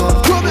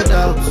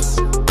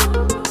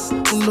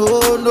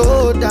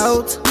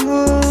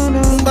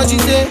she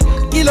say,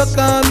 kilo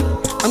come,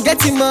 I'm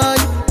getting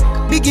money,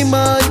 biggie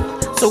money.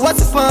 So what's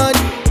the fun?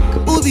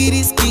 Who be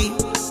risky?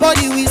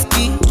 Body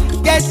whiskey,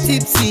 get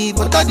tipsy,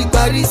 but all the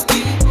bar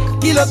risky.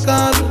 Kilo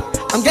come,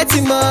 I'm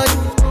getting money,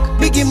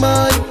 biggie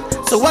money.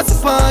 So what's the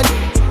fun?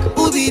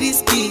 Who be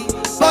risky?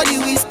 Body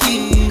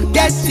whiskey,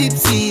 get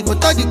tipsy,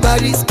 but all the bar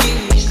risky.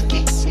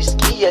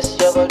 Risky, yes,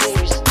 your body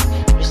risky.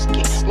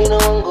 Me no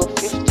one go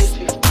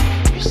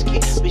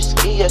 50-50.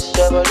 Risky, yes,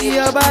 your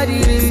body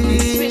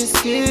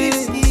risky.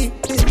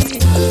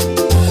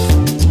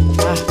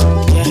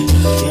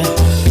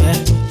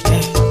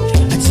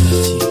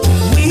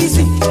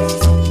 Easy.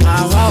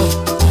 Wow.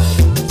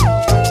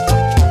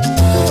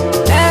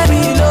 Let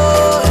me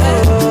know.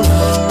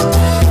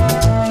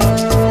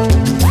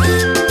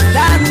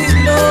 Let me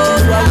know.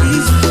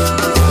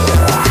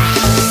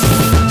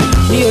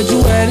 Me do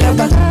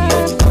ever.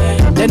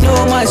 They know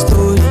my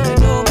story.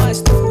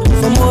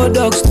 From old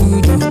dog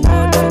studio,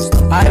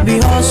 I be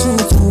hustle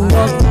to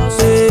work.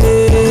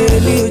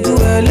 Me do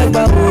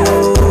ever.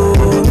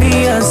 Me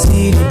and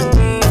City.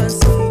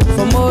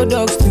 From old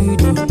dog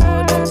studio,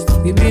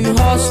 we been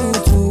hustle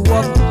to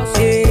work.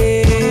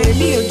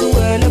 Me do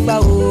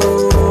ever.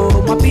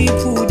 My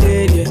people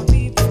dead,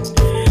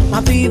 my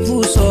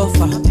people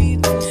suffer.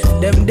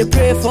 Them they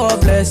pray for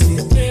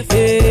blessing.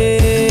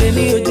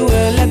 Me do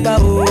ever.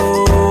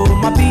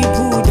 My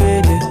people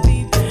dead.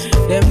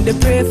 Them they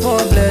pray for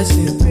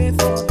blessing,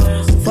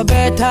 for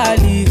better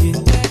living.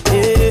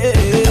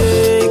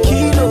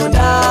 Kilo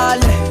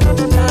dale,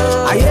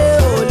 aye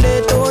ole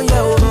to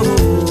ye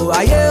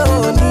aye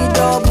oni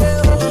double.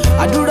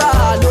 Adura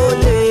lo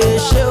le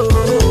she o,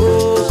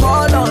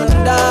 call on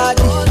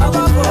daddy.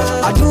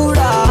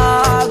 Adura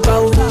go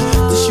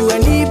to show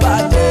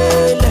anybody.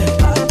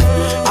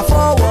 I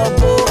forward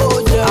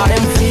boy, I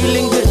am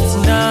feeling good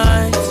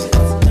tonight.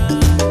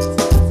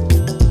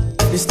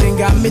 This thing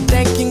got me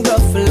thanking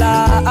God for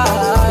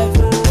life.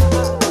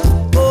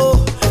 Oh,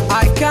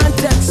 I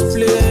can't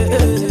explain.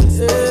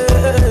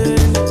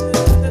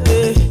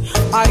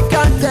 I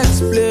can't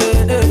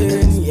explain.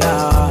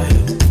 Yeah.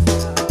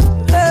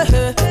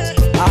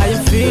 I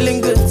am feeling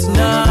good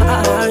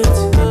tonight.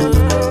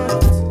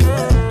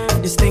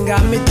 This thing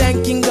got me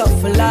thanking God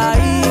for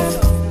life.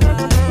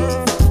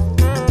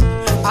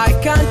 I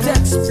can't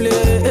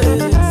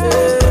explain.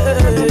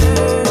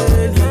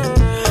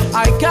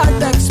 I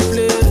can't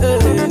explain.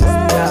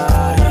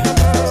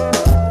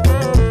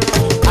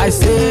 I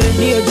say,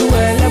 here do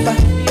ever.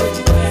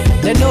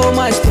 They know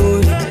my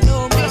story.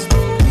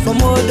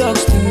 From old dog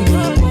studio,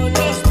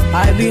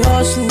 I be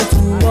hustle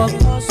to work.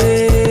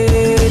 Say,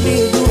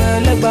 here do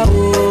ever.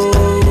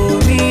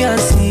 Me and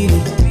City.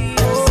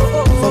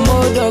 From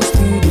old dog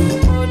studio,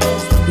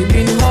 we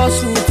been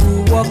hustle to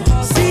work.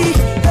 See,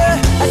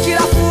 I kill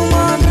a fool,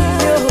 mommy,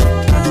 yo.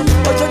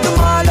 But you do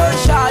my love,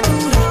 shadow.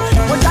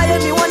 But I am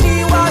the one who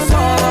was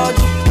hard.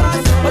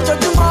 But you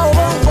do my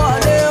own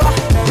body.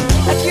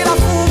 I kill a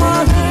fool,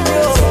 mommy,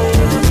 yo.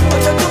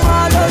 But you do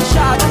my love,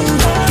 shadow.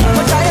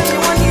 But I am the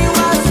one who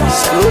was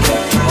hard.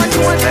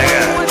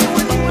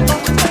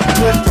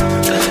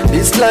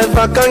 This life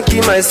I can't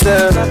keep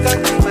myself.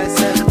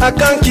 I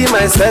can't keep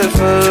myself.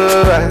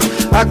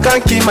 I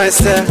can't keep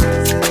myself.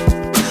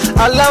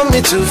 Allow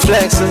me to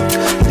flex.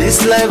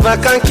 This life I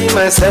can't keep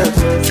myself.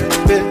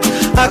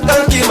 I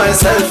can't keep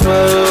myself.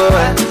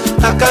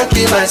 I can't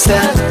keep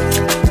myself.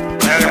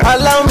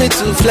 Allow me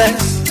to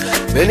flex.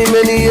 Many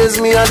years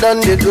me I done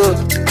the go.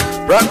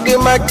 Rock the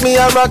mic, me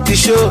I rock the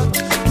show.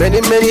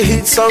 Many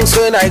hit songs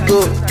when I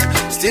go.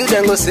 Still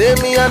them go say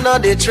me and now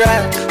they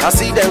try. I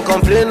see them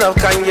complain of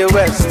Kanye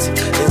West.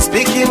 In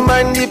speaking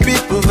mind the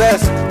people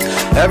best.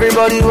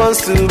 Everybody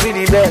wants to be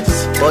the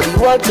best, but the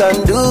world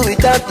can do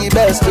without the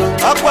best.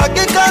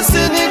 Akwaki can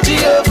sing in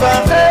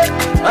Jehovah.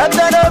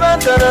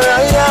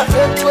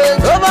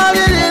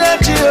 Nobody did that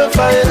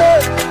Jehovah.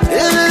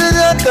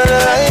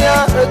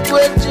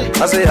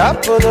 I say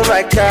happen on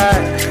my car.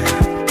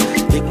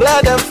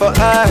 Declare them for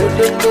I.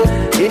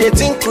 He they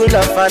think cool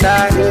of an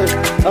eye.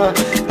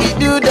 He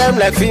do them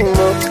like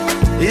Fimo.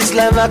 This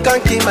life I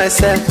can't keep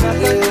myself.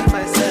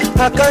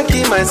 I can't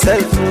keep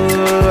myself.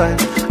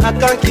 I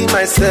can't keep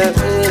myself.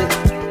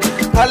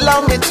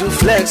 Allow me to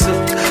flex.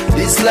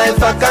 This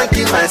life I can't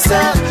keep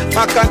myself.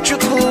 I can't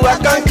keep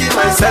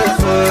myself.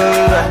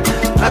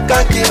 I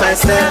can't keep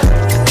myself.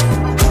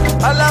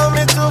 Allow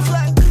me to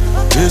flex.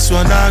 This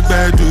one I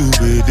better do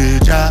with the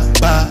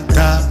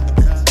jabata.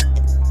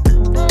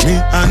 Me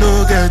I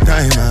no get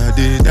time I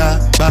did that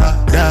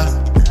bada.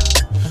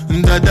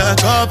 Dada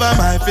cover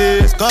my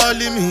face,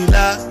 calling me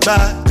la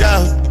bada.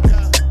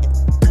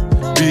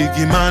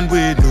 Biggie man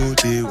we know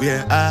they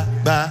wear a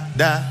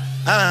bada.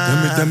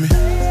 Tell me,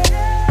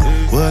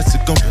 what's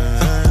it come?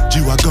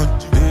 G-Wagon,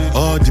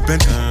 all the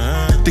Bentley,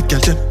 the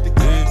Kelton,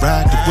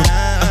 ride the whip.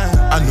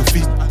 I no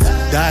feet,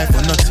 die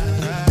for nothing.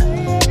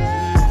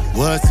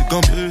 What's it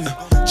come?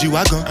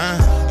 G-Wagon,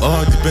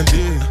 all the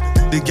Bentley,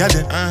 the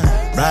Kelton,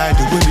 ride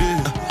the whip.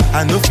 I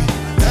no feet,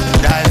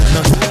 die for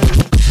nothing.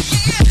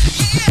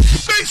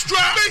 Bass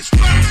drop, bass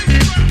drop.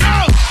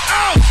 Ow,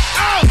 ow,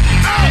 ow,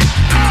 ow,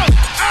 ow,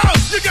 ow.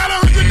 You gotta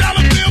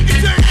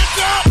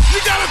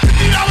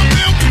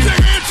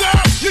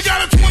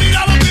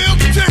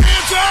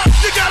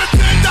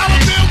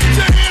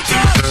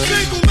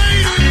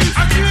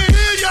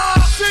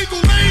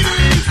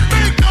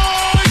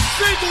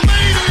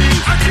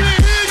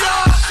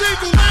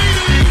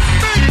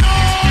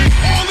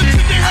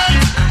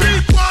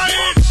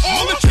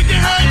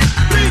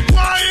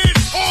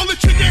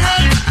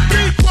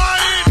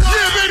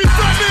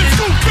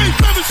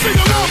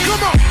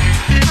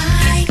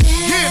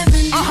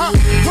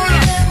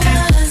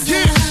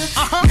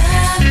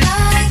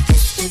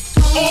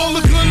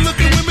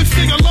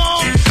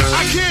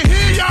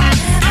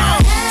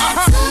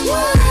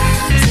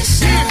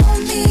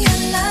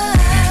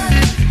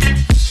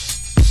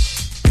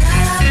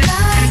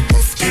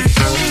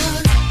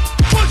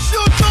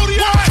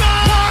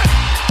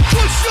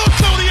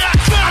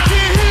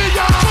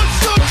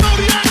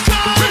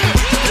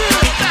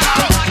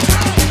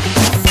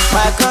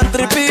my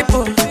country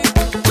people.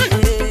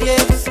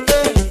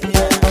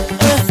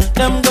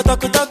 Them go talk.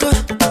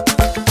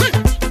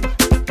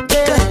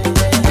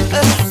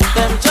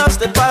 Them just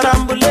the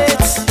parambulate.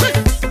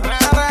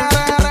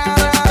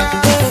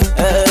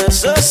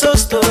 So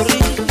story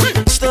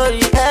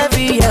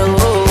heavy.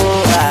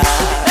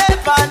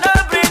 Nepa no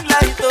bring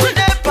light,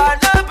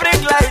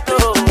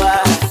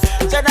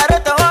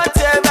 generator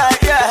whatever,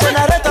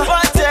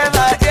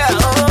 yeah.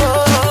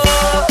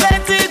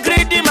 Plenty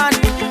greedy man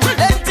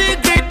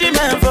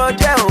for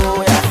there,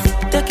 oh yeah.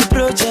 Take a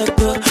project,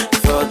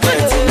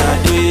 forget it, not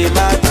do it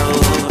matter,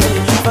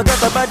 oh.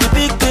 Forget about the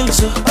big things,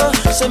 oh.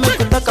 Say make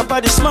we talk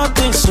about the small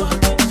things, so.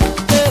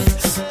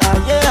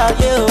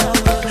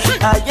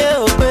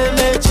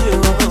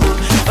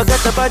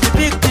 Forget about the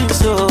big things,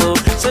 so.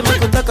 Say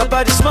make we talk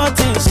about the small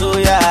things, so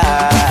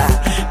yeah.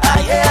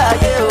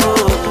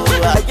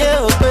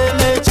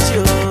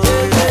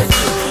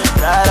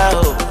 Rara,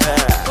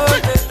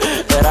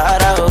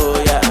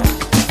 yeah.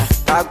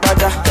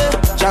 Agbada,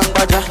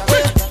 jangbada,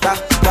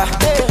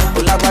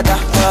 ulabada,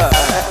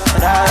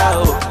 rara,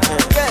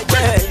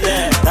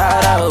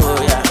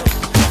 yeah.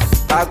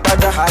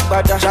 Agbada,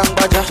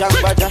 jangbada,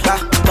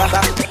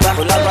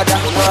 ulabada.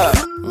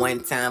 One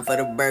time for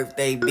the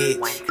birthday, bitch.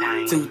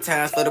 2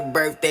 times for the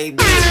birthday,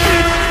 bitch.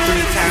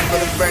 3 times for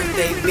the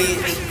birthday,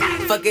 bitch.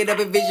 Fuck it up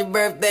if it's your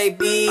birthday,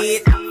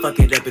 bitch. Fuck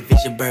it up if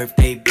it's your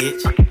birthday,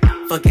 bitch.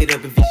 Fuck it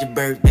up if it's your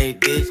birthday,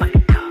 bitch.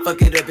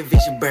 Fuck it up if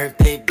it's your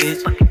birthday,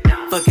 bitch.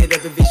 Fuck it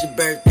up if it's your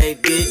birthday,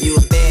 bitch. You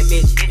a bad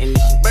bitch and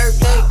it's your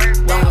birthday.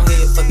 Go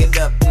ahead, fuck it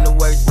up in the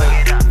worst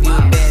way. You a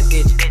bad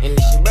bitch and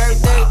it's your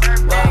birthday.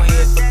 Go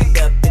ahead, fuck it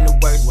up in the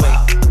worst way.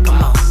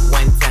 Come on,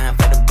 1 time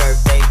for the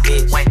birthday,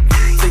 bitch.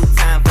 2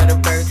 times for the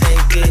birthday,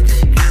 bitch.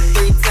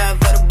 3 times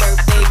for the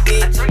birthday,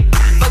 bitch.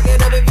 Fuck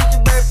it up if it's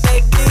your birthday,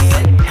 bitch.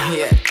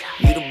 Yeah,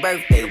 you the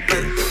birthday,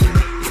 bitch.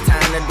 It's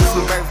time to do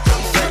some birthday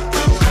shit.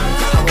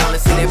 I wanna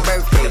see that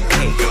birthday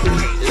cake.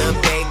 Little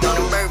bag on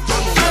the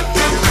birthday shit.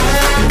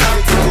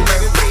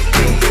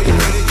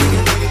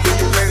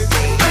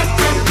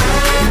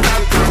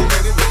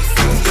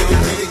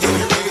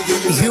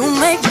 You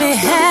make me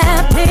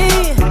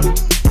happy.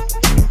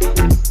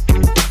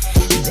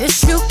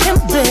 This you can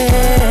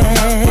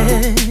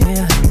bear.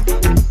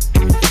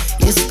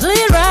 You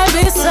split right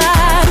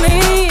beside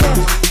me,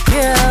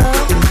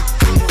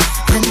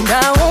 yeah. And I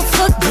won't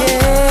forget.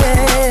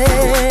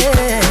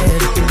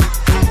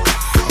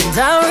 And I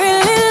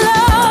really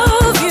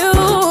love you.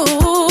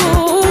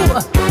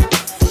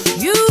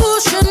 You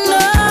should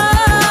know.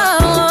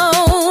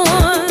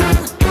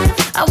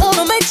 I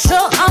wanna make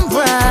sure I'm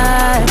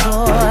right,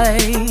 boy,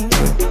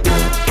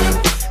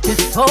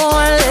 before I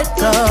let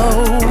go.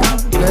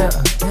 Yeah.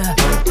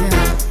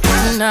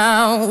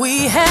 Now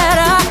we had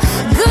a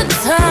good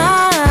time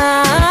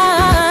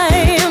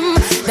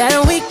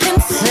that we can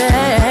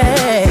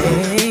say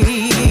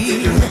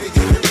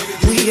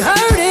we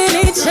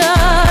hurting each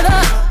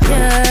other,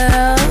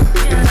 yeah.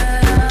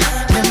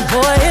 And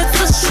boy, it's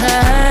a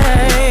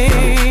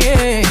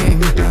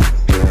shame.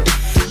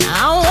 I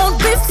won't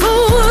be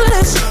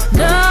foolish,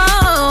 no.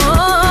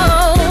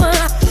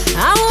 I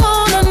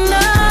wanna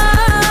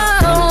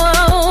know.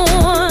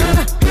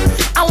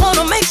 I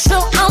wanna make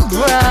sure I'm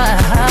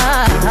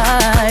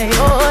right,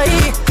 boy,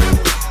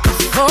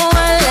 before I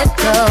let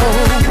go.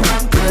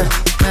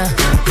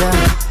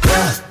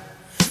 Yeah.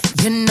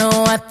 You know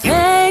I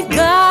thank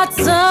God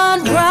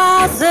sun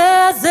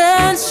rises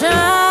and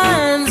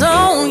shines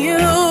on you.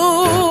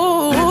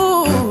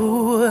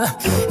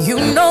 You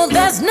know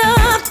there's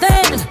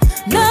nothing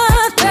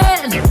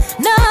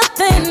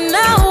I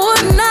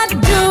would not do.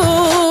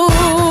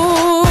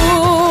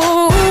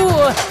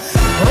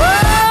 Oh,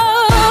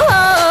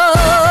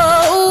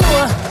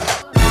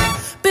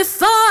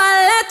 before I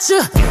let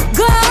you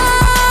go.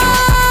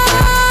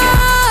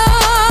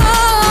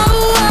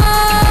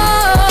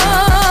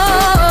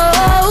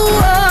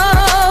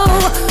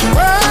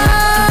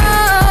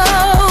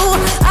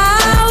 I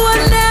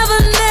would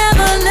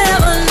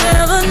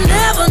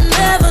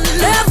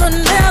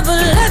never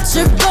let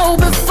you go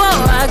before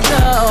I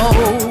go.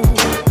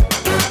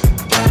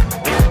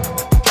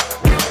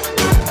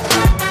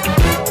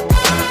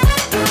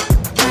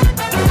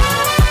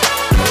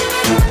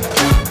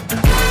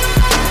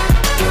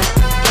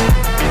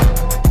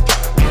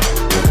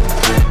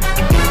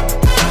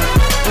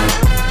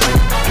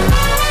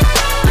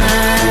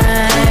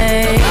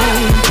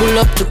 Pull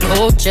up to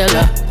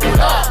Coachella,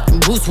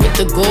 boots with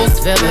the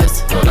ghost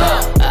feathers.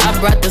 I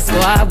brought the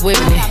squad with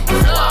me,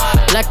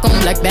 black on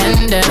black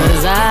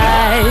bandanas.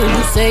 I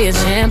do say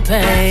it's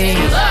champagne.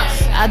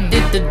 I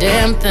did the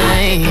damn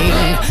thing.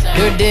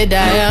 Dirty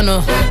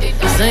Diana,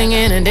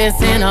 singing and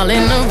dancing all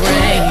in the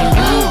rain.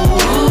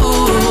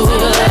 Ooh,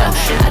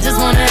 I just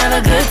wanna have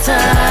a good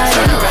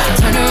time.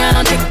 Turn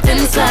around, kick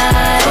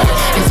inside,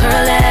 and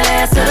twirl that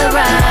ass to the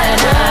right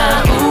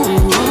now.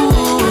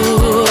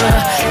 Ooh,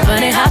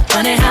 funny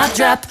hop,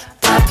 drop,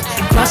 pop,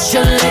 cross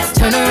your legs,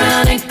 turn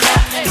around and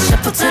clap.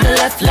 Shuffle to the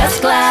left, let's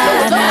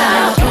glide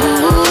now.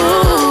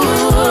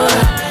 Ooh,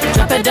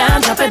 drop it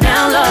down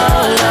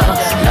low, low,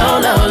 low,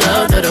 low.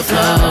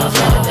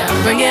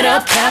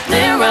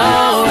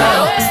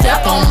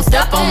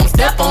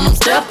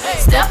 step.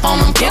 Step on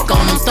them, kick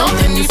on them, stomp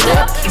then you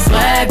step.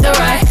 Swag the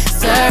right,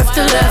 serve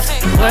the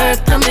left.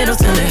 Work the middle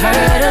till it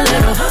hurt a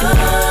little.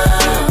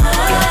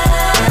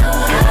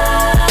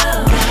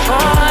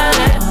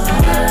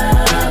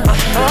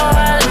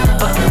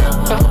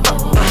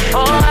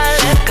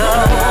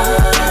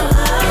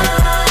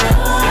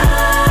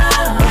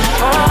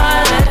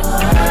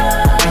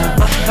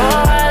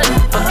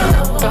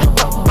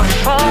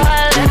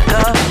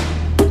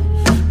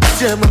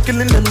 I'm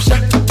killing them shot.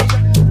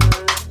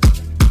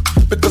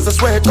 Because I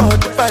swear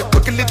God, if I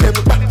we're killing them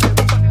back.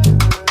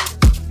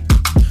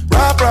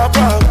 Rah,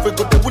 we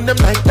go to win them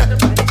like that.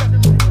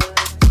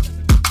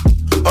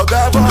 Oh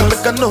God,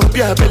 like I know, be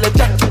a belly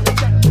jack.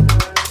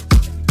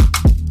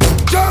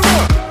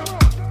 Jama!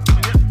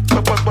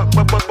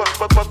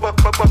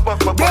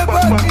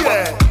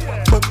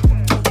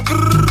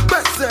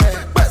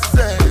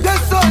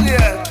 That's all,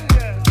 yeah.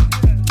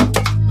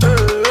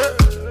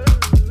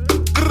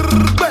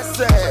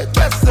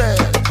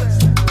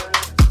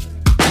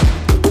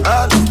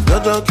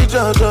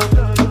 Jojo,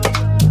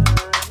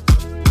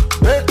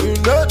 make you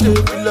know they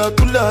feel like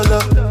kulala.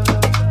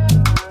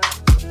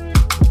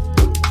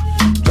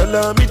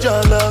 Jala mi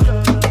jala,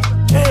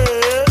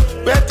 hey,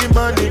 where the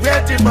money,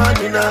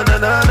 na na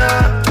na na.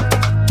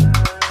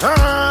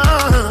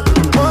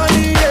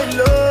 Money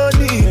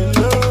alone,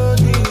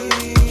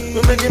 we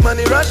making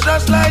money rush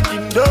like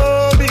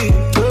Indomie.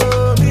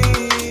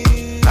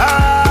 I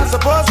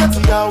suppose that's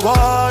your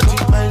word,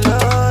 my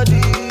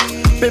lordy.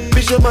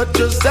 Baby, show my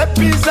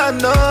Giuseppe's a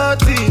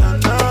naughty.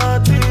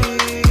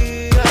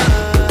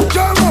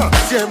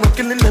 See, I'm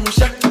killing them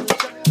shot.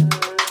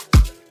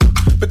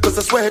 Because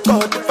I swear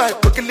God, if I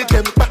we're killing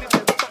them back.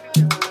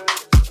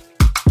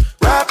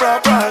 Rah,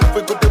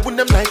 we go to win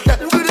them like that.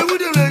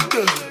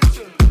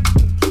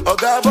 Oh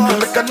God,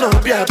 like I know,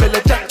 be a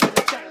belly jack.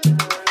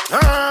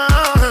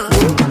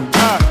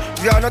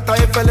 You are not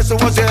a fella, so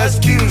what's your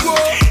excuse?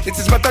 It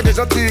is matter, there's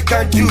nothing you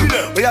can do.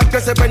 Oh yeah,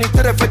 guess I when you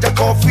tell the fed your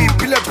coffee.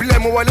 Pile,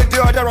 mo wale de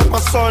other of my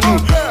son.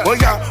 Oh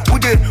yeah,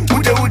 ude.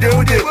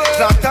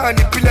 Zatan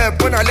di pile,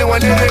 bona le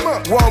wale.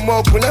 One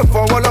more pule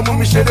for one of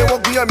me shade.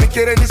 What we are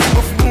making this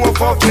move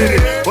for free.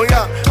 Oh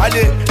yeah,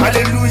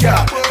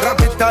 hallelujah.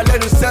 Rapita le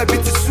nu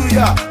sebi ti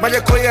suya.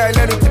 Maje koya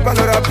le nu tipa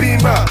lo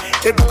rabima.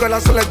 Ebuka la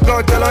so like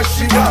God tell us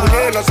shiva.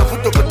 Ule la so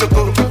futo.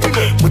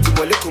 Muti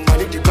wale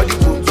kumani di bali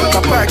ku.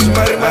 Papa ex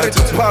mari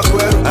to park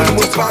where we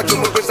must park to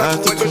mo pesa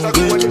ku.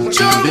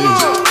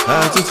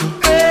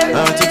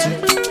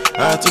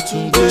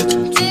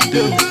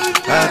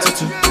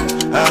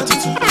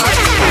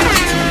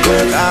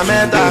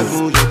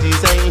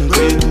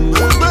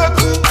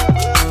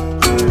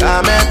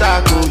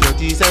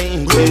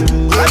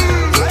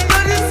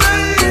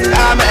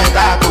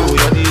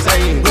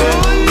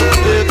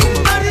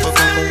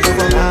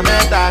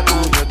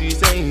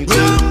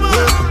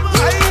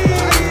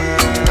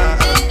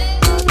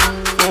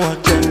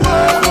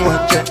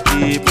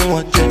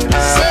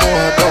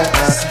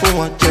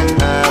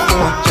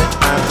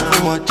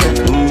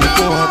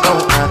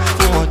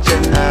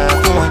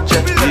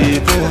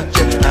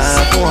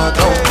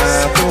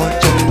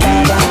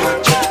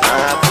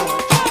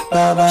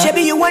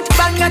 Shebi you want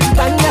banger,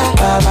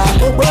 Baba.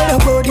 Oh boy,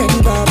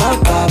 then Baba.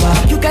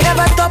 You can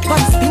never top on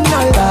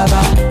spinal,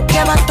 Baba.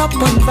 Never top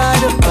on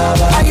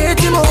Baba. I get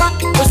him over,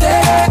 go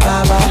say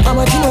Baba. I'm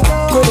a Timo,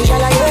 go to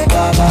Shalaye,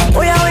 Baba.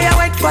 Oh yeah,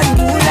 wait for the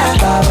moolah,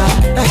 Baba.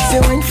 I say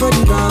wait for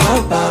the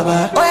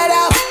Baba. Oh yeah,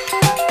 now,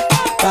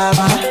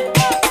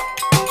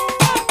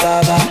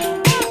 Baba.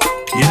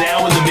 You're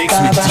now in the mix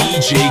with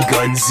DJ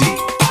Gunzee.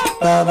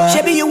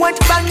 Shebi you want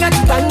banger,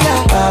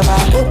 Baba.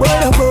 Oh boy,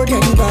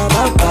 then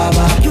Baba.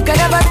 You can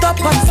never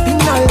top on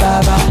spinal,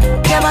 Baba.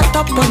 Never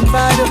top on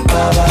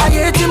Baba. I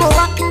get him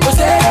over, go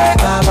say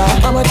Baba.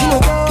 I'm a Timo,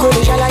 go to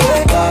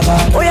Shalaye, Baba.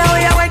 Oh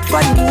yeah, wait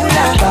for the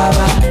moolah,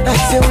 Baba. I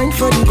say wait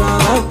for the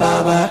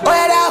Baba. Oh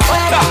yeah,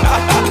 now,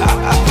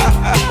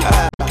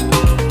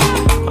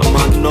 I'm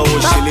on no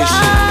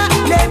oscillation.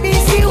 let me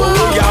see one.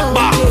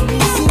 Let me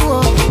see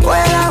one. Oh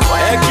yeah,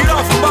 hey, get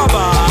off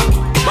Baba.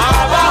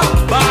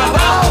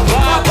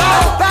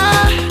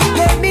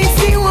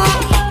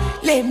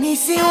 Let me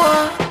see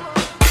one.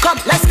 Come,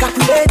 let's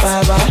calculate,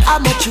 Baba. How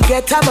much you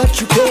get, how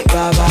much you pay,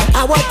 Baba.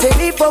 I want a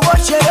name for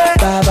what you need,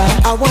 Baba.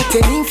 I want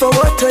a name for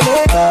what to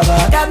need, Baba.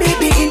 That me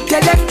be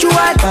intellectual,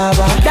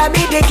 Baba. That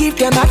me they give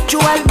them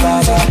actual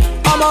music.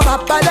 I'm a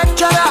Baba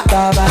lecturer,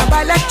 Baba.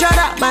 Baba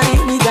lecturer, marry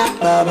me that,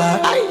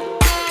 Baba.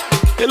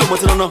 Hello,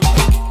 what's it on?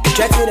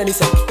 20 million, he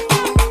said.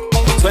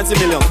 20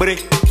 million,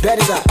 break. That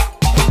is that.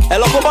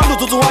 Hello, come on,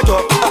 do to watch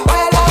up.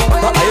 Baba,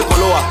 you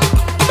call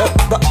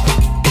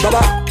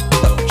Baba.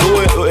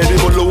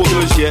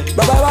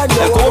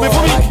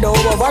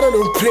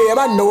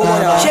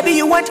 Shebi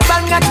you want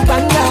banger,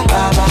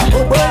 Baba.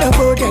 Oh boy,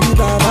 then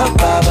Baba.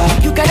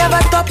 You can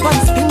never top on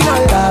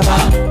spinal, Baba.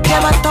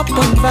 Never top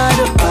on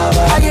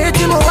Baba. I get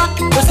him over,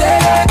 go say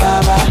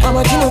Baba. I'm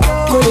a Timo,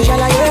 go to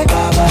Shalaye,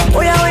 Baba.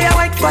 Oh yeah,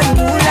 wait for the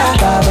moolah,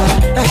 Baba.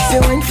 I say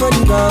wait for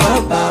the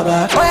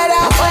Baba. Oh yeah,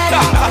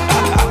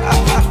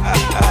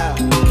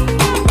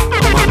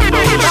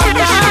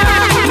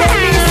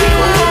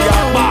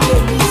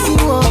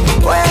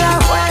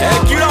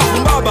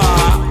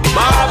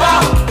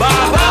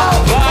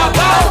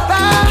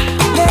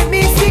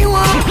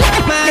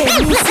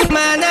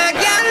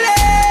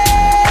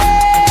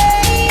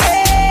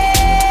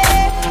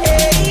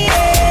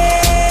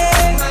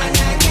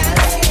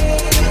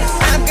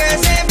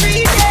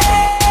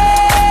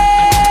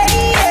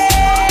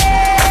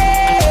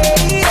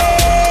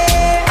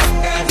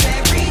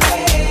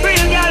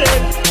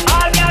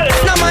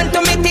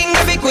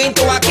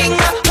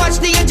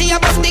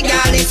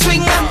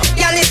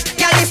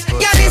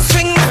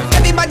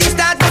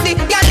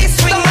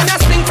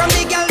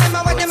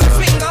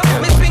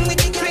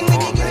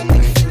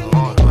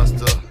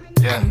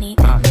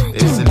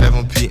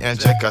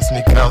 check her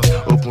sneak out.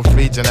 Open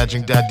fridge and I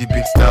drink daddy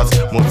big stouts.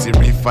 Multi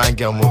refine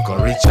girl, mo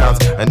can reach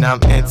out. And I'm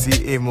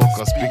NTA, mo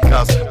can speak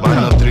out.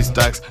 Man on 3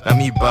 stacks, I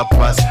me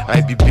bypass.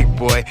 I be big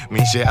boy,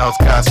 me share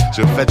outcast.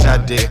 So fetch a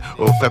day,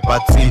 oh fe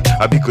party.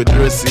 I be good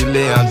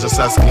silly and just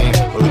asking.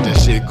 Oh then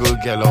she go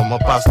girl on my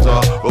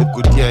pastor. Oh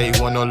good yeah,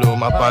 you wanna low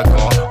my bag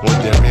on.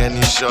 Won't there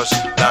any shush,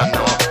 that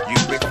no. You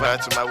bring fire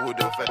to my wood,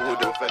 oh fe.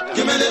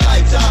 Give me the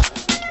lighter,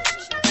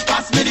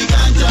 pass me the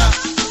ganja.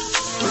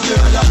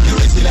 Girl, I'm the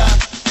wrestler.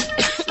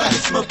 That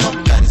is my pump,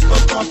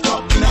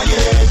 nah,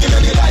 yeah. Give me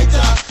the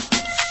lighter,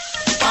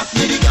 pass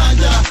me the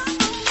ganja.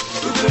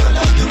 Girl,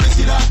 I'm the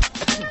wrestler.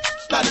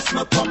 That is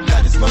my pump,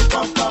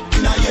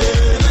 nah, yeah.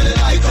 Give me the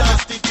lighter.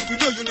 If you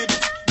know you need it,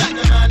 like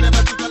a man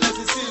never took a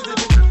lesson, sees it.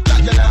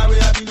 Like a now we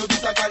have no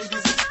this, I carry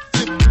this.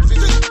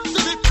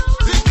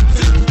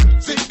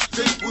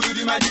 Zip, who do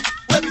the magic?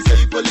 When we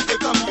say police, they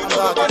come, you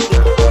know about it.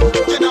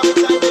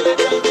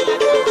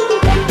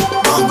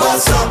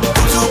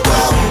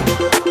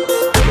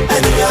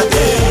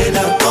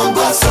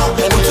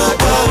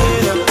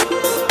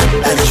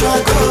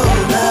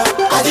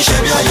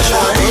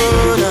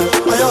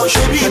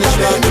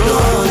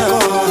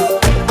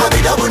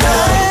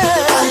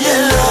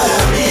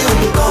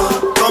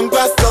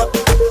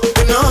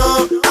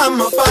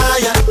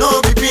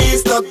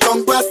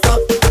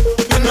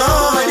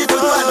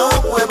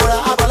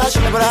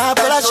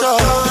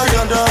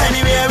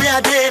 Anywhere we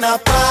are doing a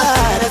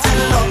party,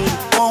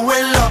 one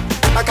way love,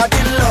 like I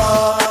did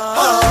love.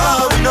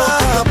 Oh, we know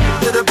up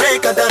to the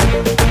break of dawn,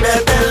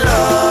 baby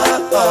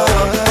love.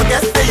 I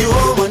guess that you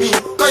owe money,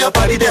 call your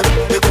party them,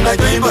 they could like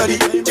anybody.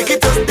 Check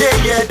it to stay,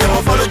 yeah, they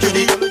won't follow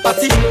Judy.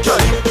 Party,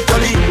 jolly,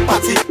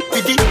 party,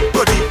 with the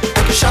body,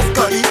 make you shot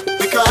curry,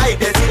 make your eye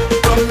dirty.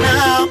 From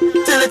now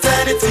till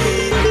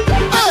eternity,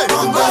 hey,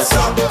 don't go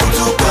so,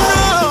 to go.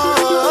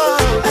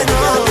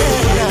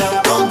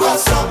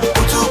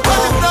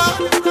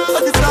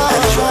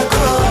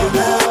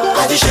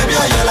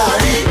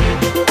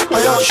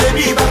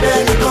 Shebi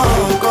babeni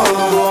gongo,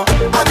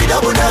 abi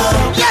double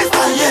now. Yes,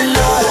 I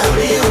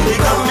love you. The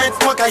government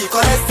worker, you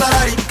collect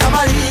salary.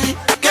 Kamari,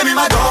 give me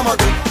my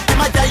domoto. Give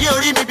my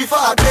diary me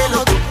before I pay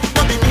logo.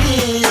 Don't be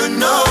me, you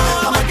know.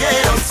 I'm a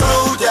ghetto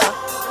soldier.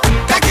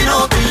 Kaki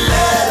no be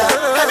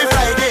leather. Every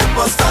Friday,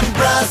 Boston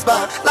brass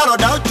bar. Lot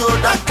of down to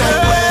that kind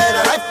of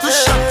weather. Life too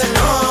short to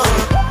know.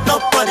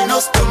 Nobody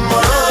knows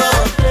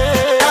tomorrow.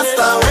 That's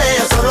the way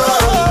I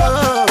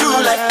sorrow. You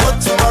like what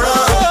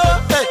tomorrow?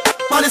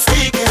 Money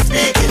speaking.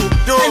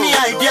 Any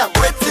idea,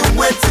 waiting.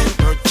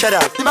 Shut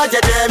up. The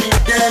budget, damn me.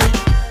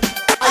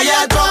 I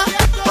had gone,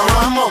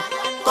 Ramo,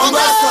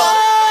 congrats,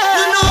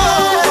 you know,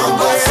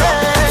 congrats,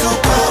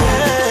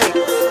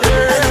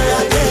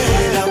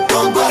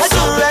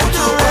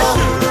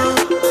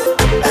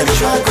 and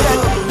try go.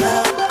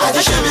 I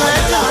just should be a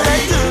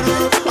lady.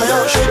 I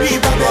should be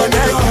back on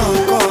the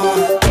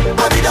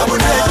I be double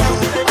now.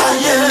 I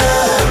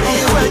love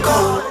you.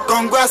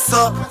 Congrats,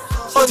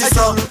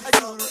 Otiso.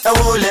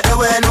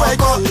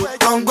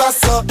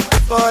 Congrats up,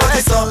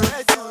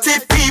 see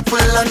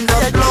people on the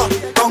block.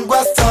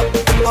 Congrats up,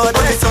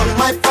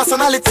 my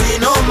personality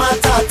no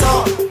matter at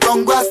all.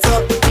 Congrats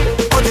up,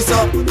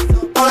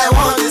 all I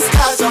want is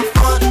cash and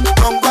fun.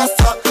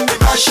 Congrats up,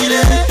 if I shit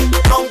it.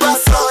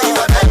 Congrats up, if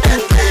I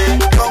can't play.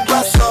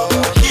 Congrats up,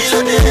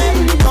 kill it.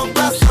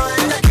 Congrats up,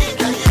 if I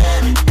can't hear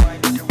me.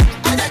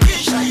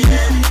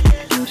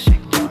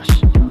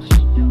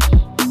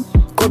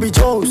 Kobe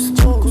Jones.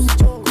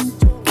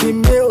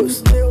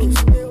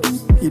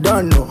 You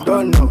don't know.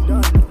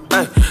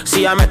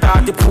 See, I'm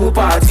at the pool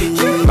party.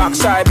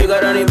 Backside bigger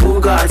than a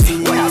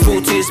Bugatti.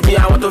 Food is me,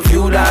 I want to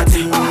view that.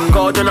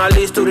 Got on a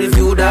list to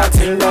review that.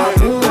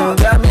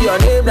 Tell me your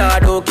name now,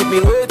 don't keep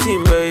me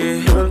waiting,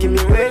 baby.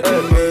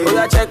 Oh,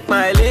 yeah, check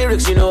my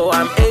lyrics, you know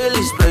I'm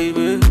A-list,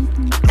 baby.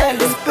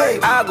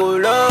 I go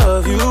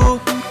love you,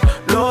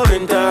 no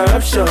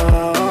interruption.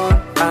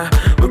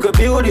 We could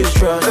build this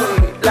trust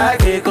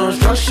like a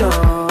construction.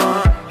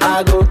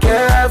 I go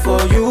care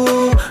for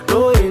you,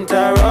 no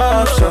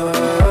interruption.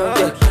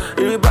 Yeah,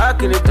 you be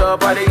backing it up,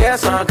 but they get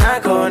some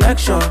kind of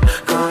connection.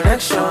 Yeah.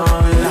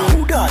 Now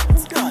who that?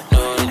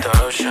 No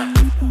interruption.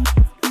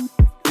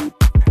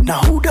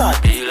 Now who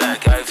that? Be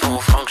like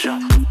iPhone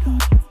function.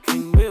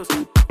 King Wills.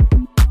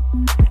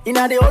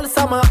 Inna the whole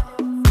summer,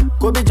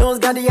 Kobe Jones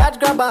got the yacht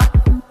grabber.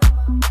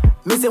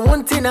 Me say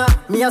one thing,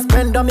 me a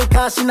spend on me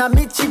cash in a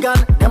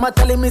Michigan. Them a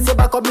telling me say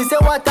back up, me say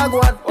what I go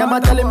on. Them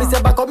a telling me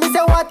say back up, me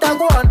say what I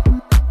go on.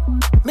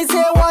 Me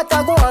say what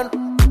I go on.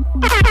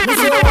 Me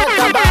say what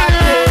I bad.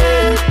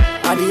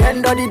 At the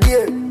end of the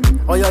day,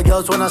 all your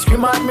girls wanna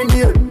scream at me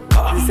near.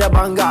 Me say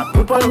banga,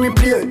 people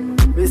replay.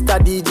 Mr.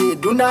 DJ,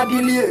 do not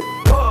delay.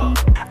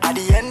 At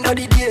the end of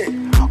the day,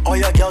 all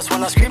your girls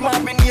wanna scream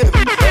at me near. Me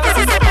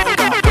say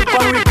banga,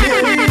 people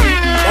replay.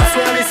 That's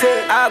what me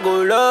say. I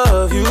go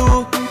love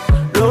you,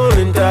 no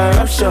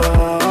interruption.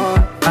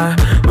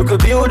 We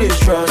could build this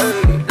trust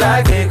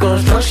like a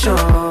construction.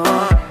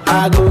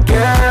 I go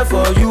care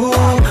for you,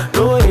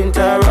 no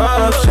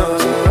interruption.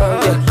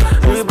 Yeah,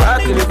 we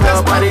back in the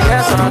club, but it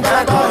has some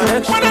kind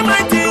of connection.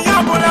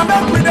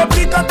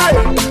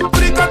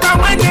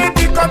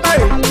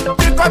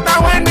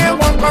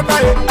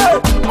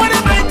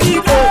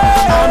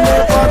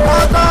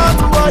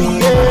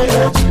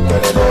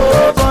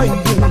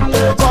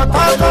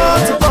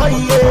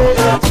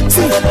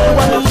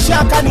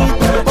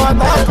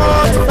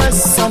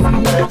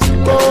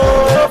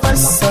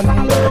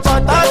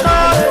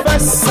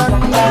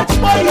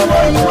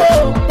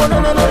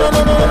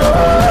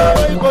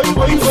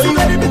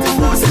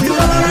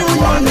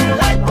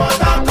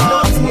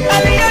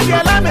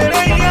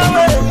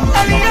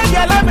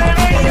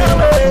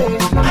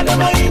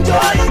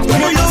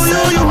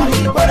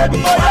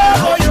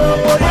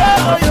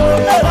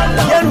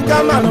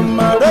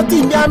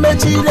 team ya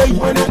mechile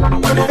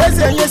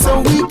ese nye so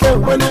wike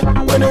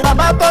when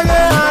baba toye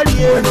hari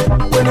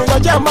when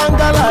Georgia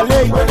mangala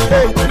lay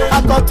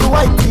I got to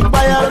white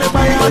fire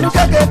look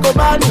at go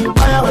bani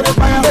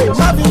fire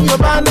having your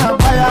banner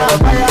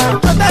fire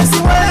that's the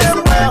way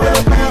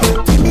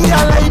give me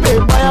a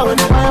live fire when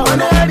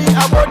hari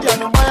about ya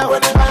fire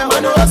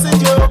when I was in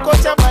your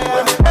coach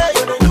fire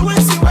you will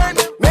see when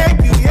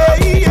make you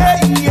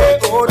yeah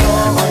oh no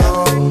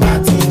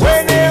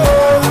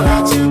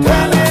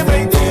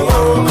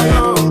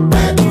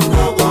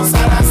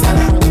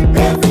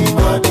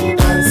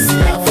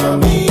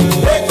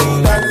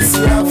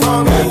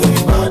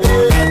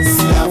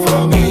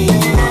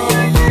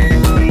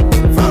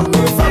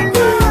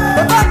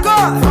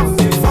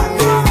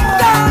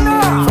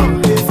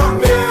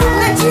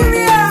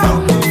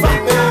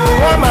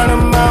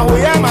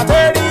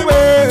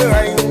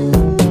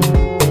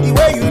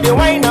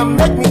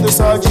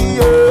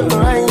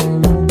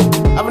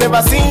I've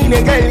never seen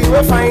a girl you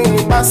will find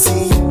in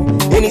passing.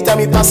 Anytime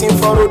you passing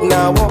for road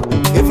now,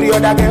 every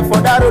other girl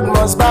for that road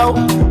must bow.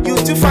 You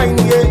to find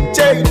a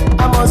chain,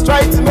 I must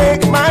try to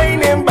make my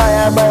name by.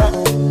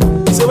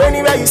 So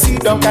anywhere you see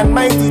Dunk and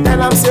Mighty, tell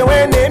them say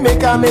when they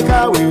make a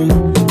way.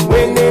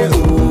 When they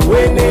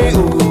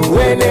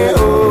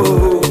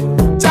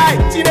Chai,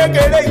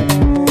 Chineke,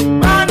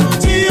 Manu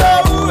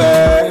Chio,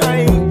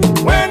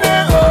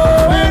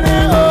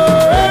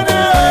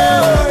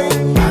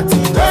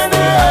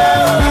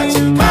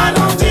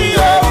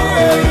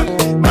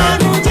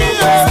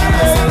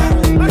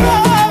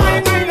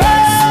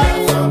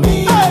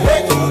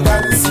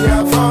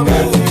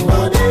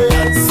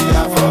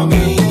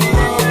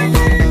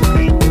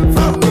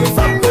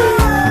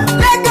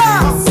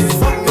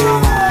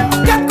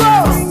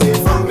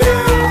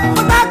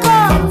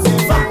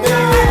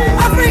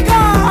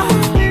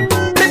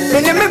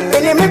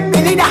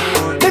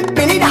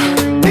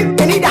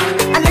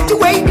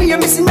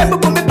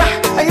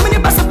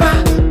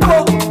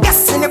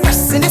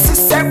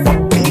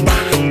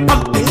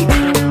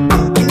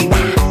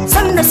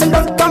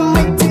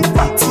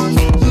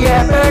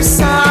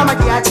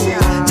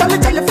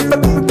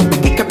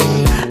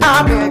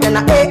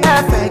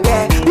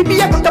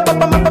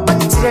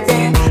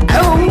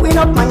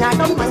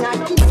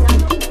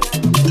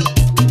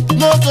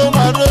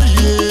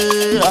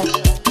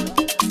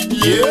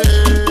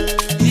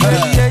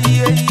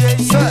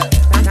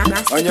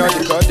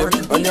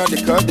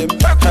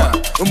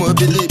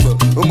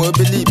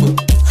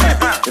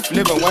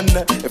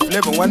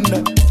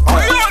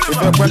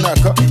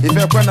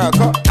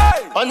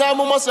 Onya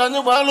mumo sani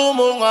walu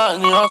mu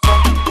ngani oso.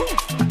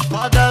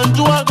 Mada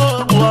njuwa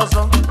go bu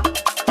oso.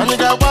 Ani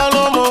ga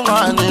walu mu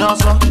ngani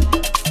oso.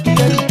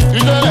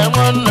 Ide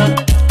mwanne.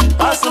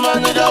 Asima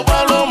ni ga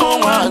walu mu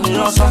ngani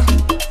oso.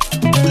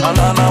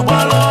 Ana na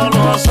walu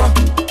oso.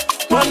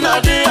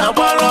 Mwana di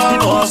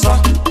walu oso.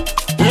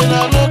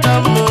 Ina no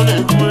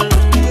kamone kwe.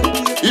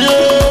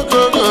 Yo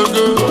go.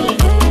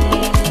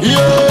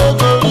 Yo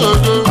go.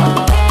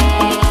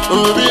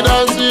 Obi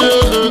dansi yo.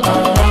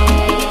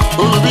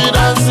 Obi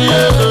dansi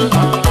yo.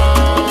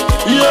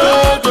 Yo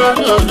go.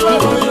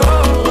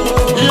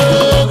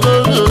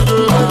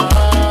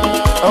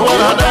 I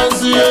wanna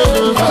dance yo.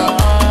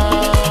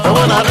 I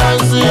wanna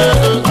dance yo.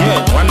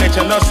 Yeah, one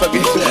nature not so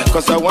good,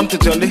 cause I want to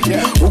jolly.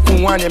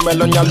 Ukunwanye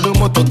melonya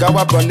lumo to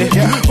gawa bunny.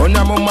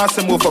 Onyamo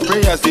massimo for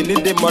prayers, they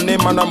need the money,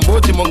 man. I'm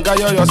boating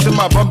mungayo, you see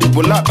my bombi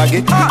bullet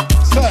baggy.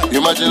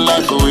 Imagine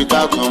life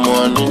without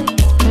money.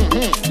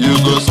 You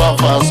go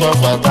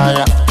suffer,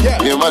 tire.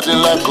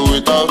 Imagine life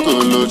without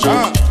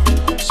Kolojo.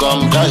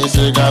 Some guys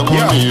say, I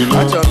want me low.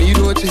 I tell me, you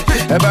wrote it,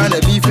 about a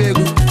beef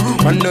ego.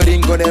 One no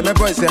ringo, my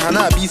boy say,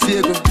 Hana be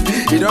sego.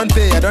 You don't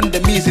pay, I don't the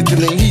miss it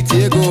till heat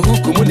ego.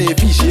 Who come on a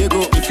fish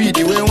ego? You feed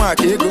the way one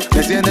ego.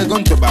 They say they're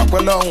going to back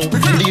along.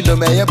 Lilo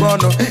may a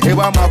bono,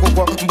 Ewa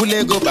Mako,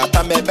 Bulego,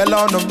 Batame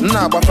Belono,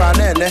 Naba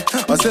Fanene,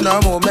 or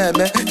Senamo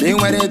Meme. They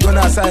when they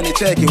gonna sign a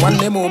check, one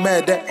name more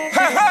mad.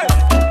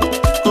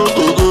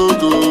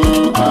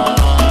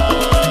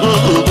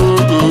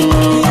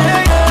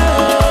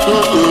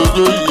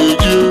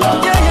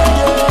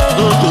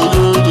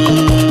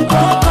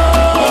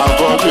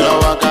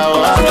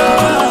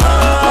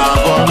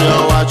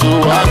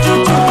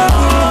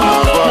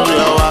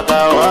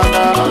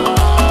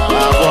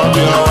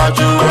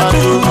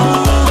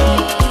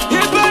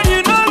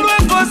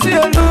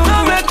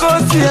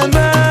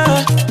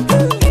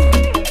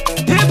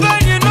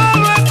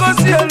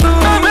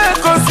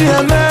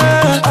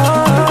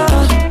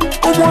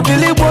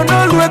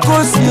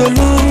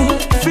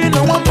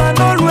 Fino one man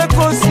always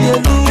go see you.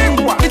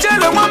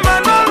 Ijele one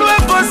man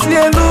always go see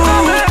you.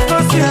 Go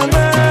see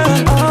me.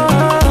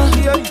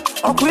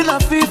 Okwila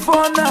fifo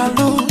na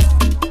lu.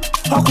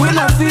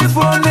 Okwila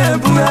fifo ne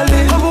buali.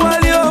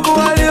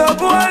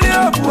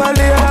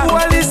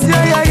 Obuali si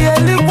ya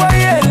yeli kwa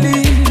yeli.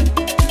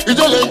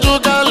 Ijele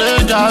juga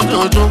le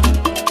jadojo.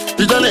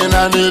 Ijele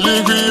na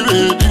neli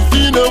gwiredi.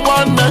 Fino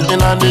one neck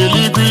na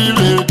neli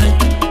gwiredi.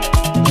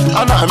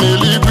 Ana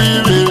meli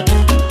gwiredi.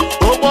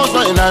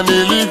 Oboso ina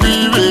neli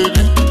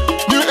gwiredi.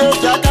 New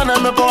age I can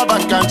me power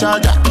bank and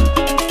charger.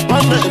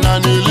 in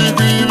an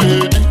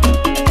illegal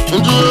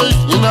enjoy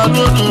in a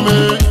road to me.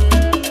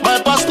 My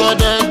pastor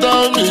then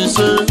told me,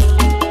 say,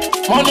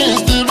 money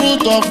is the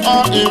root of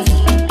all evil.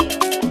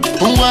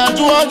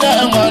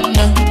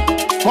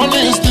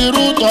 Money is the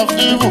root of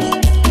evil.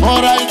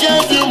 But I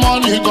gave you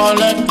money,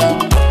 collect them.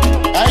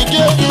 I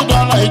gave you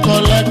dollar,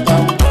 collect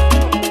them.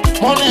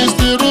 Money is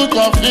the root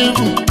of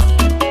evil.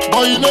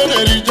 But you know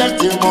they reject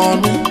the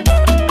money.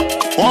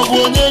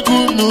 Obonye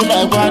kunu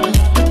na body.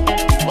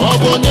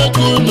 Obonye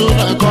kunu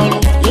na kono.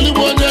 Yeli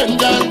bonye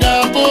ndanga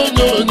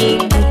bonyo ne.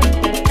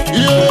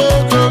 Yo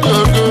go go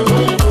go.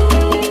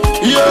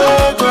 Yo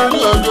go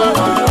go go.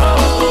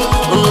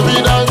 Obi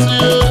dance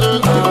ye.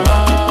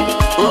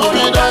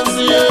 Obi dance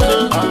ye.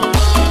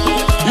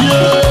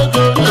 Yo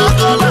go go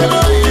go.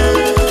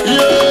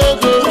 Yo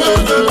go go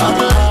go.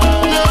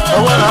 I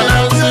wanna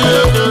dance ye.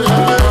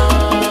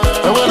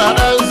 I wanna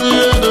dance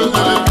ye.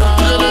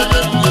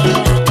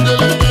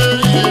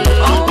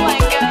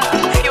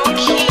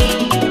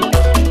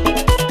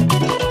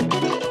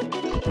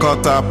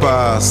 Quarter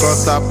pass,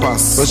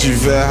 so she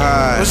very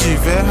high,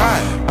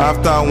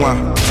 After one,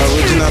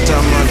 original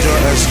time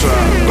extra.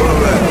 Go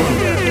back.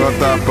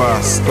 Quarter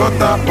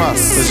pass,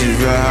 so she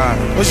very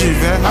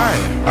high,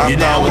 After you're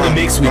now in the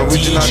mix with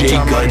DJ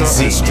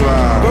Gunzee.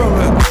 Extra. Go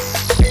back.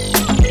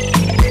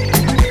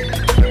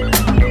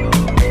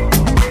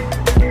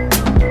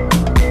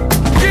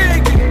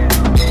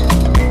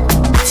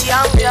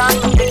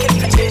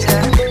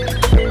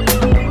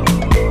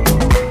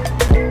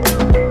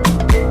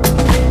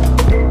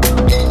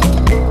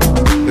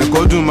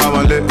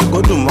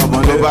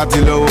 Bá ti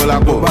lówó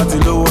lápò,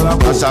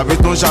 àṣàbí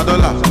tó ń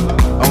ṣàdọ́là,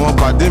 àwọn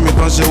pàdé mi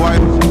tó ń ṣe wáyé.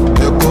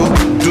 Èkó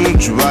dùn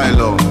jù báyìí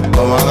lọ,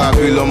 ọmọ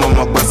arábí lọ́mọ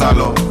ọmọ pẹ́sà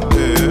lọ.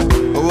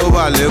 Owó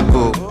wà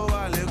lẹ́kọ̀ọ́,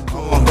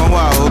 ọmọ kan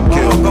wà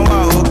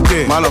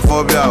òkè. Má lọ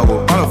fọ́ bí àwọ̀,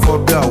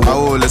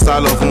 àwọ̀ ò lè sá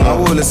lọ fún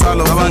wọn.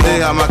 Tábàdé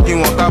a máa kí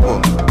wọn káàbọ̀.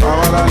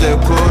 Àwọn alálẹ̀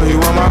kó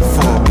ìwọ má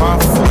fọ̀.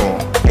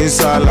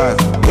 Inside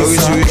life,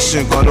 oríṣiríṣi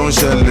nǹkan ló ń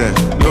ṣẹlẹ̀.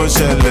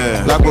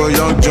 Lágbo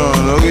Young John,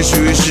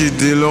 oríṣiríṣi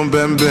ìdí ló ń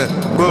bẹ́ńbẹ́.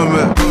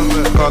 Gómẹ̀,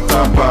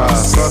 quarter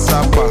pass, ó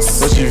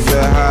sì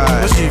fẹ́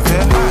high.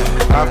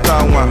 After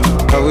one,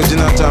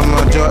 original time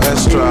ọjọ́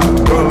extra.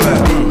 Gómẹ̀,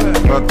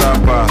 quarter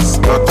pass,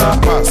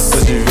 ó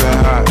sì fẹ́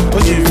high.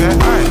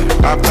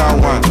 After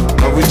one,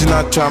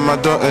 original time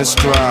ọjọ́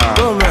extra.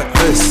 Gómẹ̀,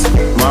 this,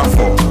 máa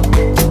fọ̀.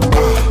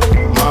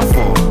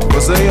 Kò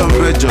sẹ́yìn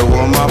ọ̀bẹ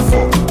jọ̀wọ́ máa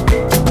fọ̀.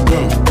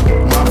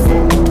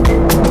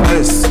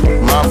 This,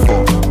 my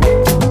fault.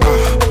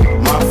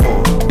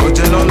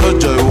 Oje lọ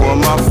lọ́jọ́ ìwọ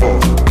má fọ̀.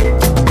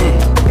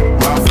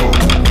 My fault.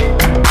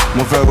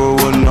 Mo fẹ́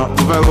rówó ná,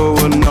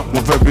 mo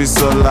fẹ́ bí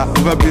sọ́lá,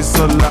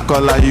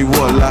 kọ́lá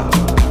ìwọ́lá,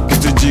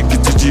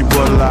 kìtìjì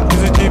bọ́lá.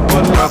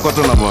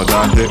 Kákọ́tọ̀ nà bọ̀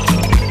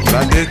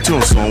dáadé tí ò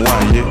sanwó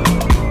ayé.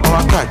 Àwọn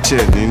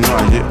akáàjẹ́ nínú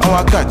ayé, àwọn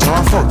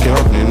afọ̀kẹ́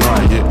ọ̀ nínú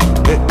ayé.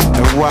 Ẹ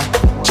wá.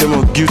 Ṣé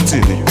mo guilty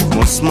ni?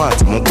 Mo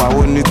smart, mo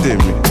pawó ní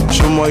tèmi.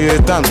 Ṣé mo yẹ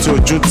time tí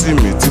ojú tì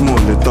mí tí mo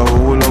lè tọrọ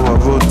owó lọ́wọ́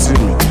vóòtì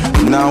mi?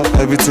 Now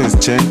everything's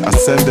changed, I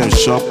send them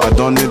shop, I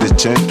don't need a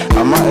change.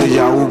 I'm a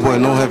Yahoo boy,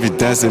 no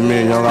evidence in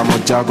me. Young, I'm a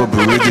Jago,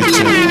 but with the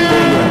change.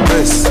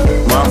 This,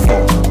 my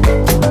fault.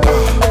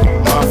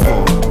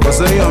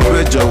 Cause I am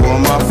rich, I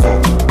want my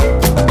fault.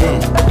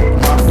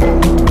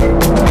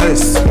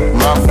 This,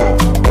 my fault.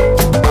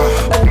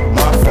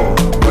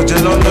 But you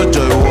don't know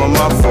joy, want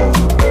my fault.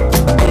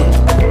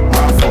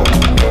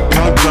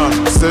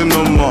 Say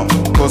no more,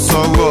 cause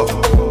sorrow,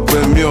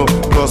 with me,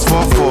 plus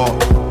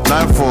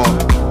 4494.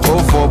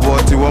 04,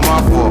 but you want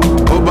my fault.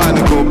 Oba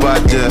ni go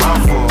budget.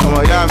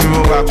 I'ma yam me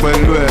mo back when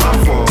you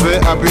say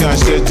happy and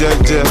share jet.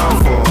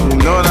 You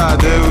know that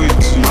they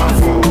with you.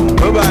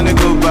 Oba ni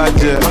go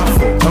budget.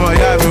 I'ma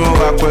yam me mo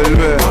back when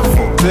you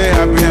say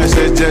happy and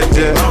share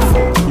jet.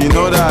 You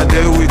know that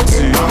they with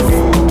you.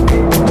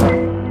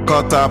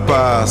 Quarter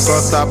pass,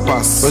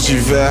 but she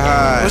very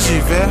high.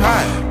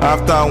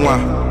 After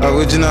one,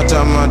 original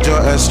time ọjọ́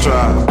extra.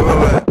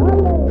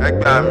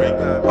 Ẹgbẹ́ mi,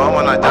 ọmọ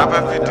Naija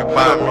fẹ́ fi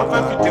tipa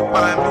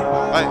mi.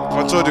 Hey,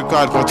 control the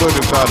crowd,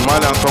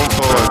 Malian come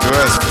forward, the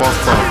rest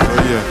fuck up.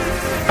 Oh yeah,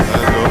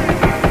 hello.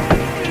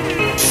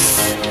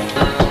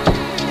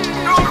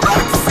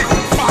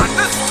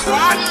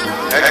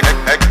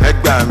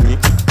 Ẹgbẹ́ mi,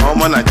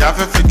 ọmọ Naija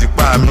fẹ́ fi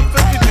tipa mi.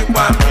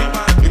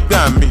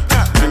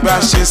 Nígbà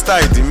ṣe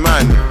style ìdí máa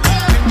ní.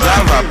 Ìdí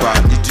àràbà,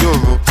 ìdí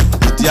òro,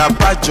 ìdí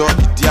abájọ,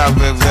 ìdí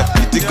arẹrẹ,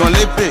 ìdí gan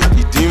lébè,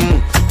 ìdí mú.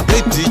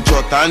 Léèdì ìjọ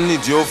tá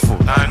nídìí òfò.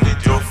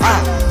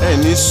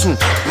 Ẹni sùn,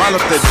 má lọ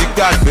tẹ̀dí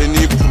gbàgbé ní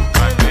ibù.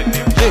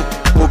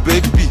 O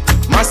bébì,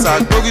 má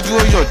ṣàgbórí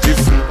dúró yọ̀dí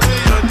fún.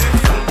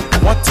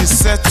 Wọ́n ti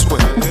sẹ́tù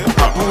ẹ̀,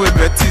 àbúrò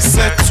ibẹ̀ ti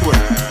sẹ́tù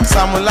ẹ̀,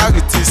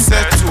 Samulari ti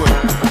sẹ́tù ẹ̀,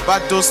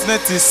 Badosne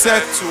ti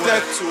sẹ́tù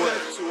ẹ̀.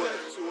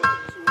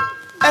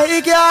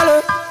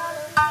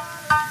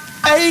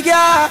 Hey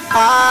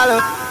girl,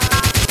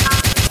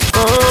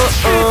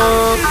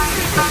 oh.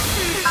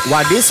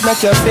 Why this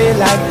make you feel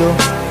like though?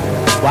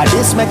 Why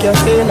this make you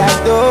feel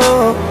like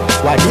though?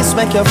 Why this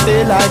make you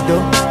feel like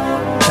though?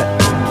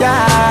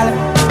 Girl,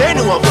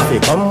 If you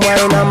come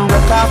wine and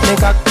broke off me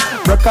cock,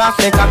 broke off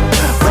me cock,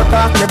 broke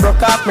off me,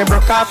 broke off me,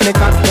 broke off me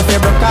cock. If you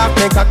broke off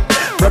me cock,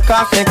 broke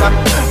off me cock,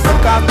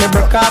 broke off me,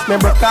 broke off me,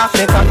 broke off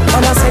me cock.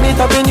 Wanna send it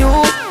up in you,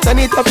 send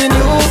it up in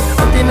you,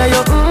 up in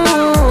your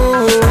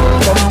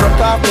Come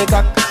broke off me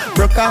cock,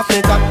 broke off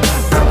me cock,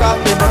 broke off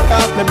me, broke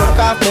off me, broke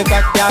off me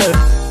cock, girl.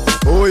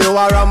 Who you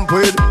a ramp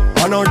with?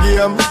 On a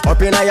game,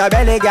 up in your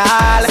belly,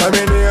 girl. Say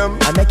me name.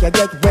 I make you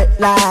get wet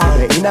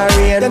like in a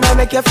rain. Then I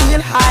make you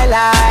feel high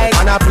like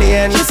on a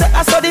plane. She said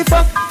I saw the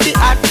fuck, the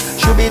act.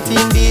 Should be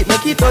team beat,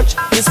 make it touch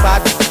the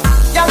spot.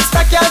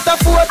 Youngster can't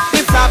afford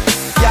the flap.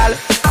 Girl,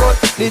 cut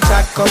the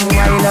track, come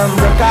wine and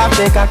broke off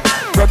the cock.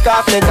 Broke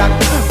off the cock,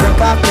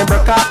 broke off me,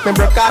 broke off me,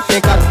 broke off the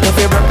cock. If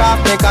you broke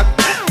off the cock,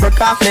 broke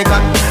off the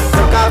cock,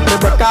 broke off me,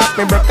 broke off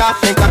me, broke off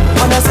the cock.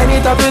 Wanna send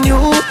it up in you,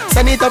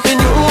 send it up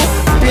in you,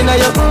 up in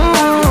your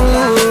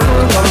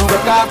Come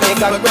broke off the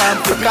cock, broke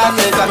off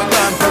the cock,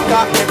 broke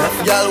off the cock.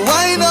 Girl,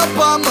 wind up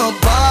on my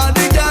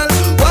body, girl.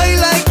 Why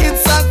like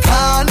it's a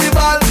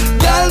carnival?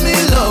 Girl, me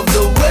love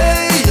the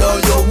way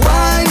you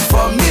wine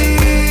for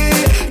me.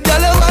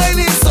 Girl, your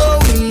wine is so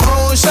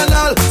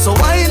emotional. So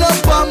wind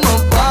up on my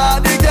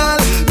body, girl.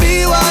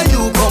 Me while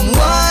you come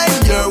wine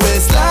your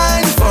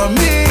waistline for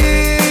me.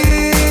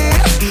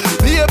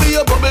 Baby,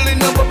 you're bubbling,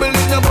 you're bubbling,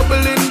 you're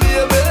bubbling,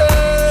 baby.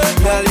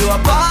 Girl, you a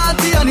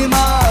party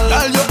animal.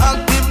 Girl, you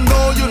active,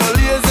 no, you no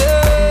lazy.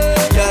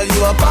 Girl,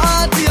 you a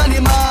party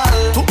animal.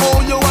 To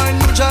own your wine,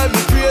 you drive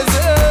me crazy.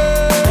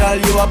 Girl,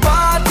 you a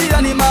party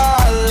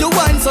animal. You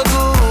wine so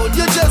good,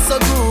 you just so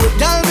good.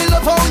 Girl, me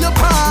love how you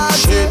party.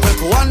 She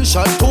take 1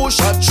 shot, 2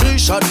 shot, 3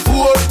 shot,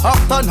 4.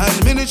 After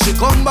 9 minutes, she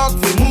come back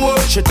for more.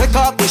 She take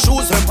off the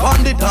shoes and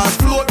pound the dance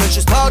floor. Then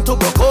she start to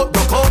broke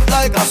out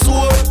like a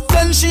sword.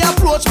 Then she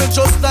approach me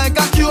just like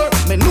a cure.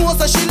 Me know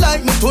that she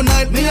like me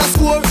tonight, me a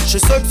score. She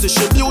sexy,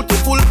 she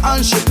beautiful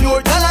and she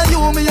pure. Tell her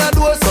you me a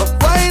door, so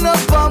wind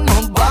up on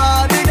my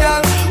body,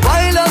 girl.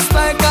 Wind us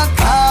like a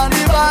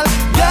carnival.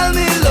 Girl,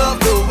 me love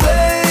the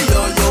way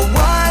you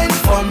wine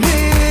for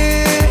me.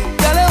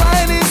 Girl, your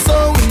wine is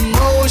so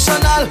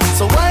emotional.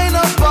 So wind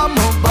up on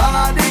my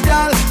body,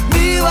 girl.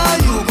 Me while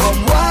you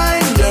come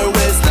wine your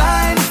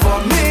waistline for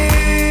me.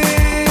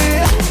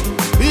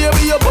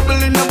 Baby, you're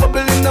bubbling, you're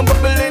bubbling, you're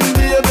bubbling,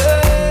 baby.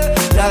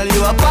 Girl,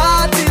 you a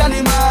party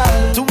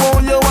animal. To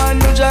own your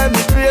wine, you drive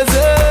me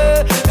crazy.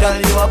 Girl,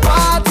 you a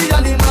party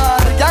animal.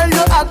 Girl,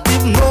 you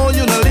active, no,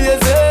 you no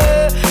lazy.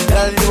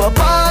 Girl, you a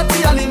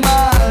party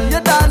animal. You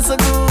dance so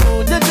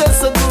good, you dress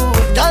so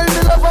good. Girl, me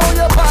love how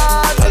you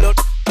party.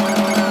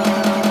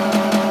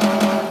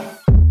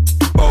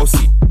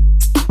 Bossy,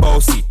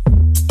 bossy,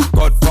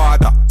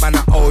 Godfather, man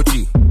a OG,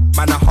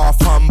 man a half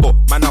humble,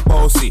 man a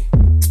bossy.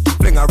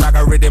 Fling a rag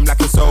a rhythm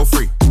like it's all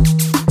free.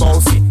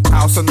 Bossy,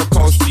 house on the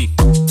coast G.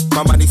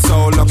 My money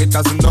so long it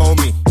doesn't know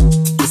me.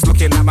 Just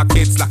looking at my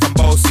kids like I'm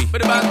bossy.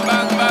 Bang,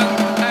 bang, bang,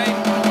 hey.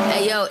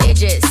 Hey yo,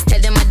 Idris, tell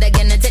them what they're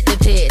gonna take the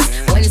piss.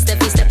 One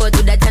step, you step out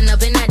to that turn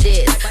up in a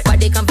diss.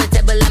 Body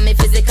comfortable, I'm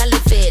physically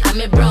fit.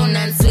 I'm brown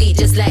and sweet,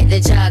 just like the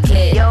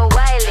chocolate. Yo,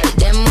 Wiley,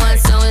 them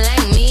ones sound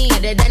like me.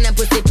 Other than a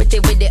pussy pretty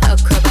with the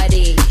okra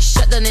body.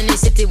 Shut down in the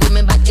city with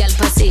me bad girl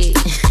pussy.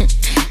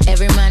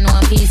 Every man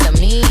want piece of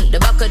me. The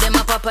back of them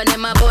a pop and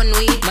them a bun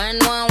weed. Man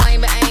want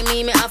wine behind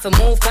me have to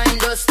move kind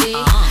dusty.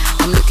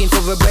 I'm looking for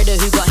a brother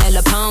who got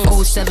hella pound.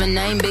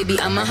 079 baby,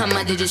 I'm a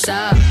hammer, did you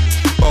shop?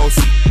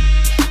 Bossy,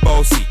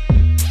 bossy,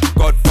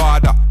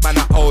 Godfather, man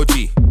a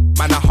OG,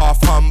 man a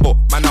half humble,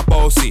 man a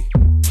bossy.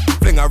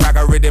 Fling a rag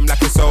a rhythm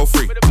like it's all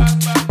free.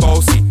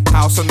 Bossy,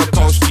 house on the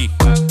coast G.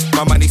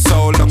 My money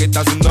so long it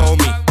doesn't know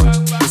me.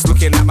 Just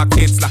looking at my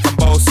kids like I'm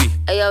bossy.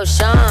 Hey yo,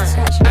 Sean.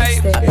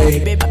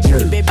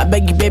 I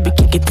beg you, baby,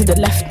 kick it to the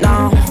left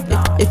now.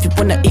 If you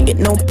wanna eat it,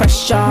 no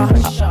pressure.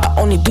 I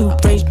only do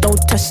rage, no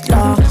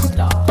Tesla.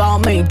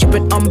 Balmain,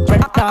 drippin'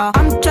 umbrella.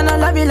 I'm tryna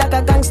love you like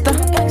a gangster.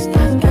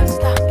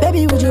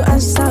 Baby, would you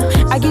answer?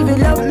 I give you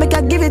love, make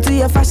I give it to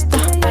you faster.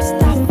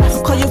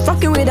 Cause you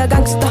fucking with a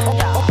gangster.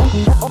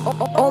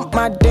 All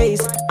my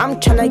days, I'm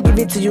tryna give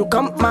it to you,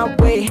 come my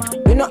way.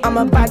 You know I'm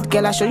a bad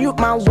girl, I show you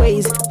my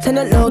ways. Send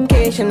a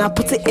location, I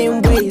put it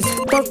in ways.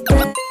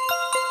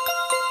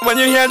 When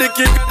you hear the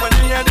kick, when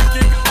you hear the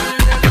kick,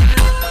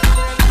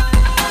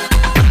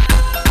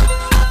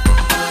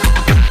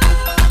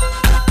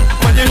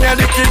 when you hear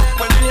the kick,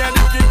 when you hear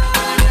the kick.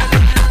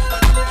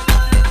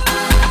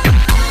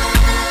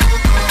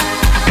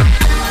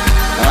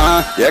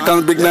 Here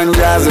comes Big Man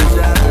Jazzy,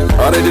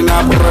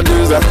 original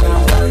producer.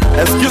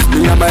 Excuse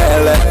me, I'm a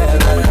LA.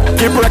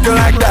 Keep rocking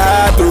like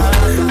that, too.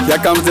 Here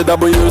comes the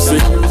WC,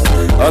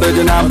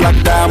 original Black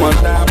Diamond.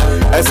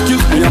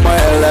 Excuse me, I'm a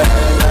LA.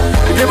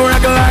 Keep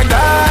rocking like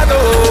that,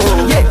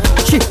 oh. Yeah,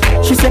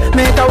 she said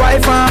make a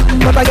wife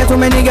but I get too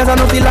many girls I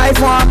know the life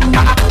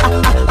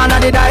and I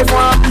did die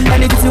for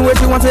anything where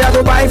she wants I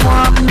go buy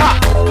for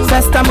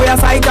first time we are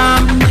fight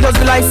just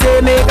be like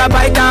say make a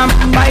bite no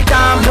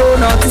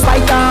not to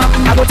fight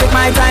I go take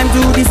my time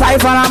to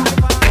decipher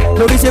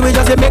no be say we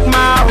just make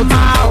mouth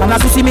and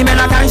as you see me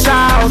men I can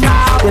shout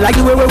they like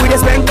the way we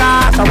just spend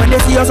cash and when they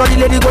see us all the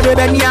ladies go they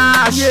bend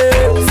yash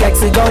yeah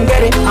Sexy gon'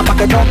 get it. I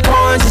pack a jump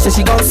on, she said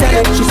she gon' sell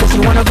it. She said she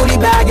want a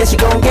goodie bag, yeah she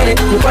gon' get it.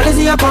 The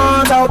policy your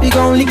cons, I hope you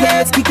gon' lick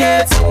it.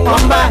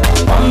 One by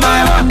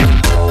one.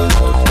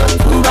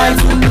 2 by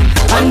 2.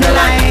 On the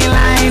line,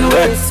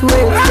 wait.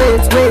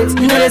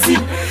 You know they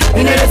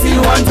see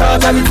you want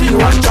touch everything, you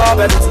want job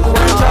everything, you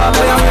want job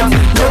everything.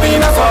 You be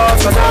my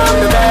force, cause I'm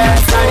the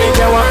best. I need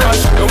you one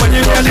rush. When you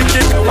get the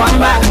kick, one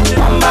by 2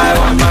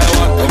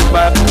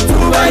 by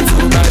 2.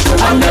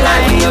 On the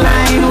line,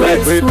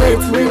 wait.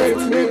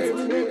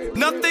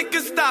 Nothing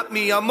can stop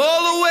me, I'm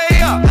all the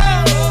way up.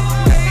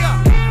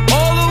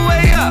 All the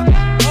way up.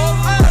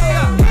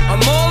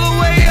 I'm all the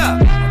way up.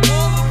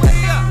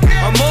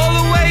 I'm all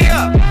the way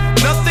up.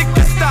 Nothing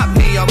can stop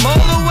me, I'm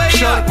all the way up.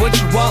 Show it what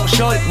you want,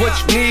 show it what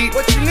you need.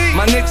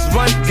 My niggas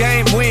run the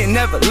game, we ain't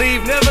never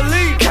leave.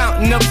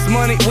 Counting up this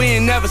money, we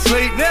ain't never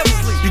sleep.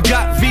 You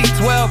got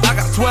V12, I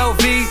got 12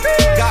 V's.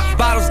 Got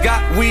bottles,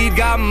 got weed,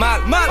 got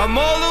molly. I'm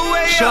all the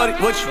way up. Shorty,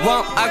 what you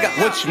want, I got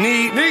what you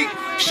need.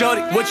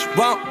 Shorty, what you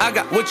want, I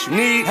got what you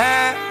need.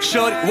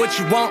 Shorty, what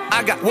you want,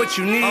 I got what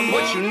you need.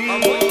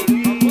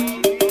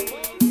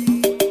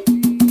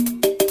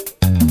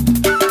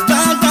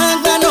 Bang,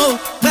 bang, bang, no.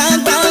 Bang,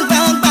 bang,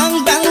 bang,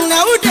 bang, bang.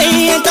 Now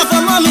they enter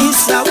for mommy's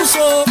house,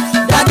 oh.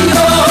 Daddy,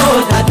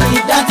 oh,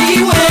 daddy,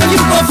 when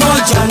you go for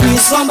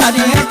journey, somebody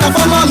enter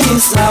for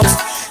mommy's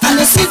house. And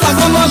they sit down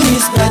for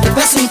mommy's bed, the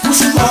person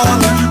push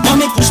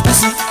mommy push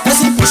person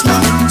push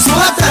mommy. So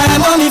at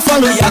time, mommy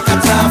follow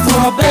Yakata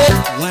for bed.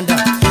 Wonder.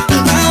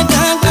 Bang,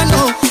 bang, bang,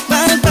 no.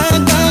 Bang,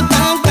 bang, bang,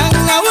 bang, bang.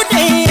 Now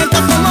they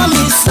enter for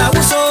mommy's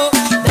house, oh.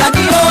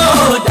 Daddy,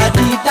 oh,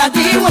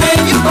 daddy, when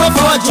you go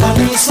for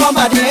journey,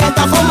 somebody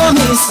enter for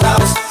mommy's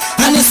house.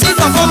 And they sit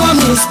down for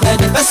mommy's bed,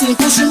 the person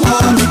push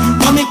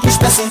mommy push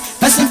person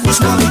push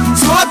mommy.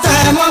 Small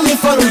time, mommy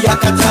follow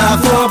Yakata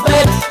for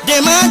bed. The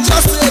man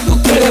just say, do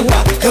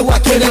kerewa, ho,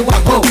 kerewa,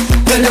 wa,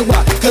 kerewa,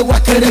 ho,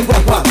 kerewa,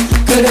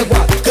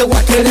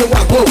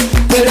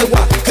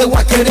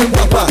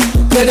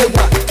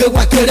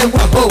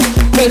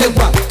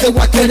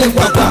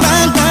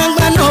 bang, bang,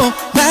 bang, no,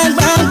 bang,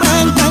 bang,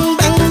 bang, bang,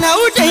 bang. Now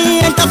they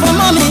enter for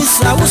mommy's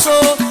house,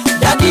 oh.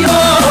 Daddy,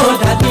 oh,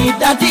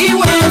 daddy,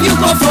 when you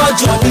go for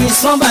journey,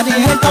 somebody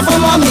enter for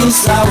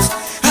mommy's house.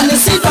 And they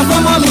sit down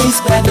for mommy's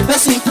bed, the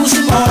person push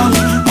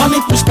mommy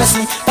push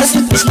person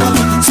push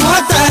mommy.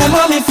 Small time,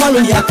 mommy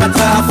follow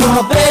Yakata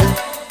for bed.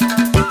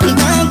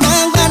 Bang,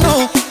 bang, bang,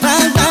 no,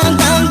 bang, bang,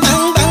 bang,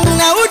 bang, bang.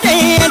 Now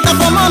they enter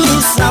for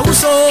mommy's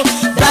house, oh.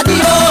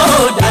 Daddy,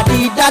 oh,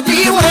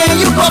 daddy, when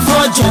you go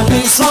for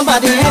journey,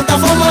 somebody enter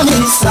for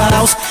mommy's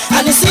house.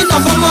 And they sit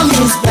down for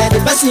mommy's bed, the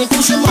person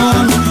push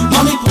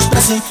mommy push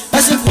person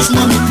push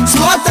mommy.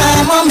 Small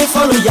time, mommy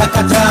follow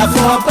Yakata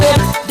for bed.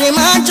 The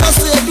man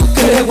just say, do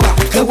kerewa,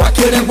 ho,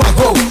 kerewa, wa, kerewa,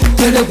 ho,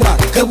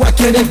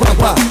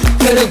 kerewa,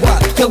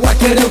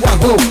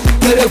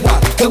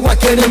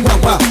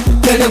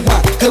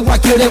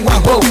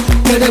 ho,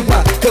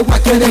 kerewa.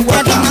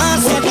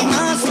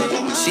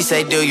 She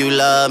say, do you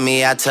love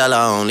me? I tell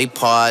her only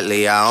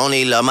partly. I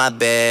only love my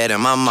bed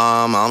and my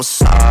mom, I'm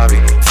sorry.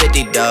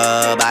 50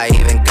 dub, I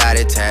even got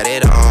it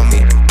tatted on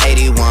me.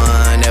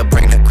 81, they'll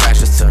bring the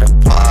crashers to the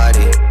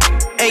party.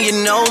 And you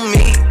know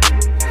me,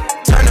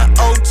 turn the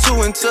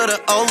 02 into the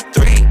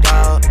 03,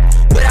 dawg.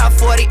 Without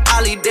 40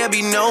 Ollie, there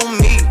be no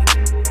me.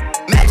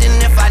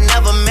 Imagine if I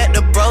never met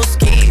the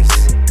broskies.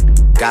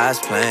 God's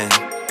plan,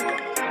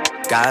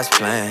 God's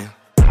plan.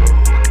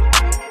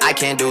 I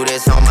can't do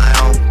this on my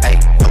own, hey,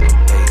 hey.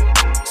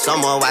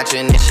 Someone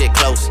watching this shit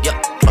close,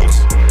 yup,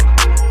 close.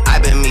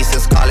 I've been me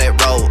since Scarlet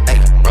Road, hey,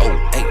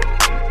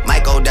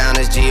 might go down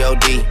as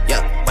G.O.D.,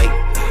 yup, wait.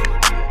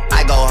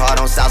 I go hard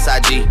on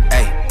Southside G,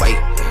 hey, wait.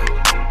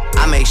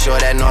 I make sure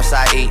that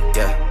Northside eat,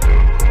 yeah.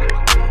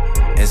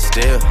 And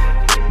still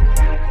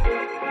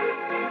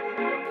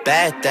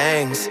bad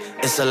things,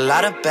 it's a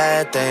lot of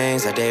bad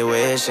things that they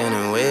wishing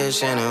and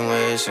wishing and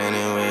wishing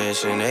and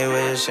wishing, they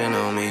wishing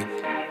on me.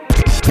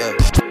 Yeah.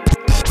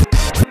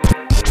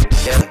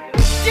 Yeah.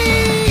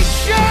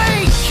 DJ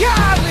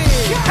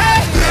Khaled,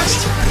 hey,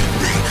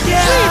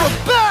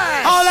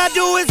 yeah. All I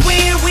do is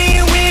win,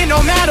 win, win,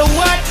 no matter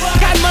what.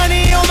 Got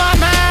money on my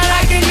mind,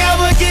 I can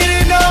never get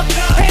enough.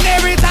 And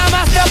every time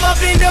I step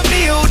up in the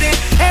building,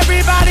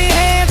 everybody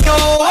hands go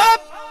up.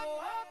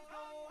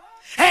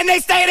 And they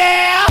stay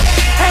there,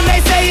 and they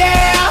say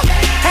yeah,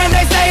 and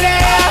they say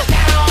there.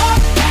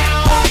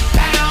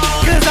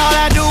 Cause all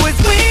I do is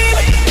win,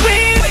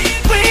 win,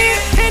 win.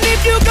 And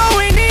if you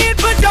going in,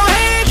 put your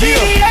hands in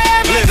the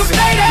air, make them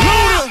stay there.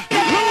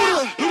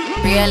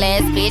 Real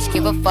ass bitch,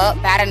 give a fuck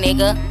about a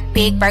nigga.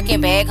 Big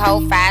Birkin bag,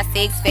 hold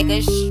 5-6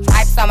 figures.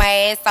 Stripes on my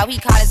ass, so he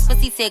call his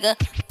pussy tigger.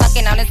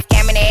 Fucking on a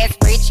scamming ass,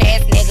 rich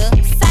ass nigga.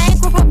 Same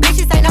group of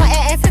bitches, ain't no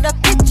ass to the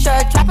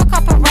picture. Drop a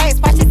couple rights,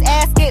 watch his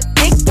ass get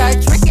bigger.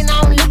 Tricking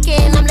on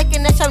licking, I'm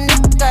looking at your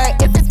nigga.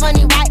 If it's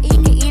money right, he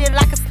can eat it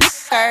like a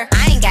snicker.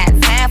 I ain't got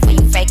time for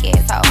you fake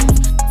ass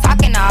hoes.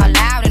 Talking all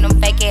loud in them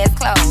fake ass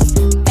clothes.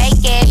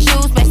 Fake ass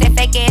shoes, match that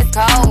fake ass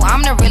cold.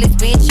 I'm the realest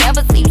bitch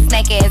ever see you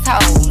snake ass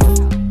hoes.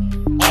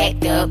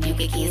 Act up, you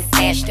can get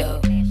snatched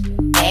up.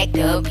 Act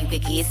up, you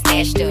could get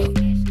snatched up.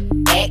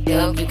 Act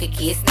up, you could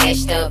get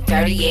snatched up.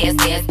 Dirty ass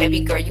dance,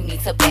 baby girl, you need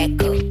to back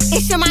up.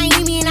 It's your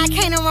Miami and I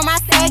can't run my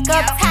sack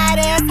up.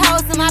 Tired ass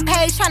hoes in my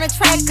page tryna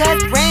track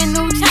us. Brand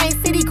new chain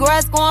city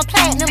girls going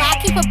platinum. I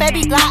keep a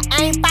baby Glock,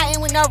 I ain't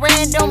fighting with no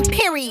random,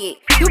 period.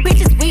 You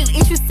bitches weak,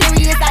 is you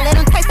serious? I let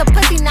him taste the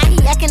pussy, now he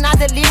acting all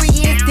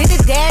delirious. Did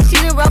the dash, she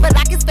done rubber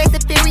like his face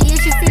is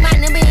furious. You see my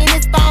number in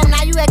his phone,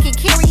 now you acting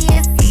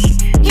curious.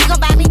 He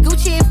gon' buy me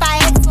Gucci if I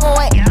ask for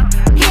it.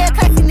 He a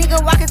classy nigga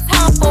rockin'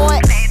 Tom for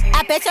it.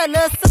 I bet your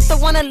little sister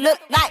wanna look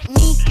like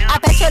me. I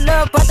bet your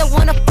little brother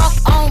wanna fuck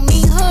on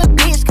me. Hood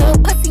bitch,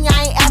 good pussy,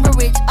 I ain't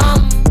average.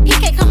 He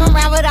can't come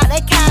around without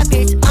that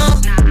cabbage.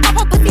 Pop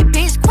a pussy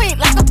bitch quick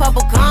like a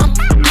bubble gum.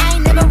 I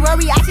ain't never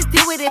worry, I just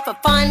deal with it for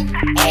fun.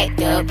 Act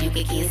up, you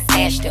could get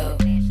snatched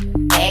up.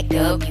 Act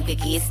up, you could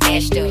get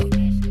snatched up.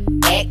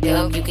 Act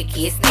up, you could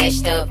get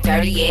snatched up.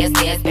 Dirty ass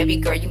dance, baby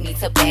girl, you need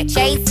to back up.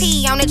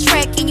 JT on the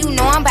track and you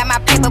know I'm by my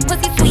paper.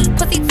 Pussy sweet,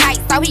 pussy tight,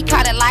 so he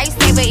call it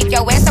lifesaver. If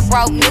your ass a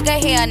broke nigga,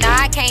 hell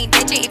nah, I can't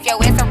ditch it. If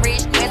your ass a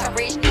rich,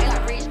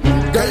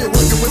 girl, you're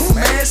working with some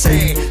ass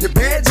hand. Your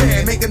bad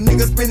jam, make a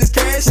nigga spend his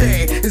cash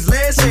hand. His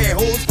last hand,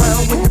 holds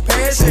pound with your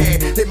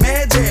passion. They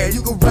mad jam,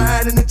 you can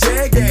ride in the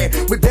jag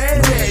hand. With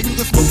that hand, you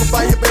can smoke a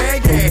fire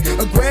bag hand.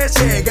 A grass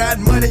hand, got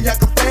money, I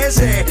can fast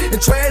hand.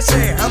 And trash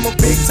hand, I'm a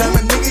big time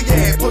nigga,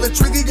 yeah. Pull a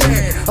trigger,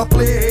 yeah. I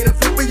play a hater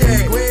flipper,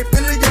 yeah. Go ahead,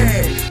 fill it,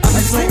 yeah. I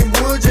slanging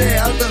wood,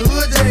 yeah. Out the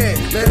hood, yeah.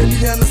 Let it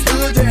be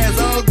understood, yeah. It's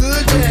all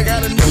good, yeah.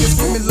 Got a nigga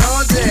screaming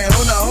large, yeah.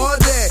 On the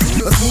hard,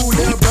 yeah. A smooth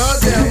down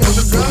broad, yeah. On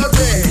the guard,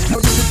 yeah.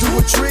 I'm just do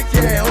a trick,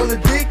 yeah. On the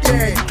dick,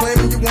 yeah. You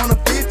claiming you want a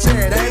bitch,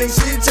 yeah. That ain't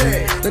shit,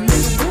 yeah. The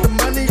nigga with the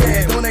money,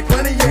 yeah. On that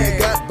money, yeah.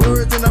 Got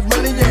birds and I'm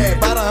money, yeah.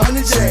 About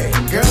 100, yeah.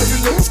 Girl, you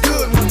look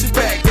good, won't you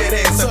back that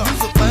ass up?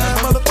 You's a fine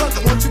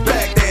motherfucker, won't you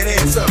back that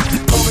ass up?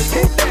 Call me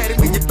Big Daddy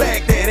when you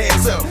back that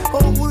ass up.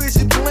 Oh, who is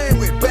you playing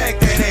with? Back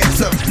that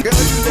ass up. Girl,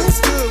 you look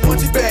good,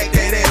 won't you back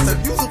that ass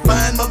up? You's a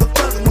fine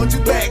motherfucker, won't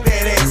you back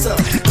that ass up?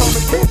 Call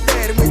me Big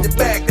Daddy when you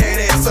back that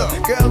ass up.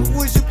 Girl,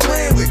 who is you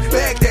playing with?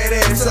 Back that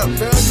ass up.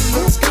 Girl, you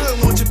look good,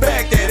 won't you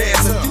back that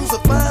ass up? You's a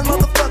fine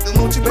motherfucker,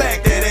 won't you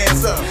back that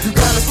ass up? You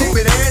gotta stick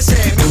with ass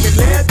hand, make it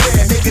laugh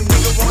that, make a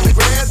nigga wanna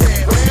grab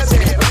that, grab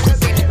that.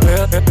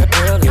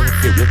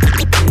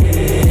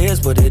 It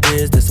is what it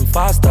is, there's some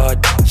 5-star.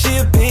 She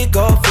a big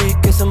old freak,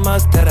 it's a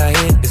must that I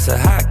hit. It's a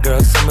hot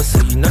girl summer,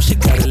 so you know she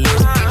got it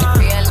lit.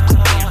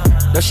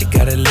 No, she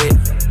got it lit.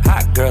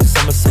 Hot girl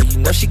summer, so you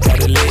know she got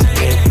it lit.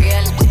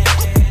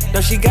 Yeah.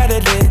 No, she got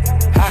it lit.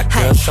 Hot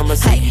girl summer,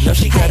 so you know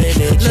she got it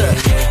lit. Look,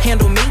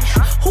 handle me?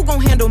 Who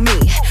gon' handle me?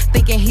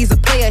 Thinking he's a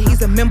player,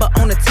 he's a member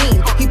on the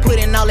team. He put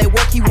in all that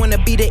work, he wanna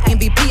be the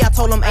MVP. I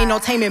told him ain't no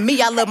taming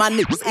me, I love my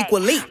niggas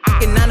equally.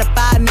 Fucking 9 to 5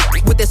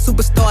 niggas with that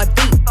superstar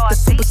beat. The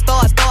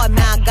superstar star,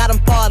 now I got him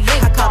far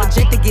link. I called a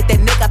Jake to get that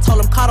nigga, I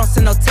told him call, don't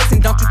send no text.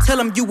 And don't you tell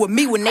him you with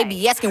me when they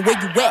be asking where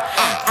you at.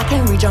 I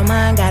can't read your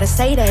mind, gotta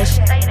say that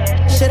shit.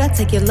 Should I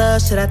take your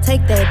love, should I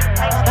take that?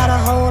 Got a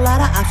whole lot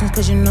of options,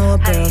 cause you know a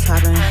girl's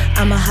hopping.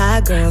 I'm a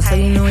high girl, so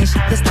you know ain't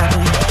shit to stop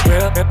me.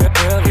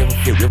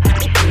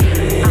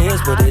 It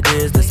is what it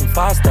is, there's some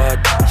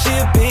 5-star. She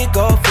a big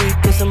old freak,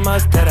 it's a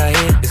must that I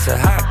hit. It's a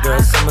hot girl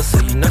summer, so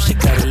you know she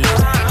got it lit.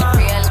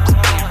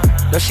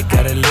 No, she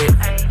got it lit.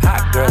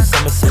 Hot girl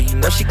summer, so you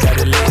know she got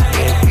it lit.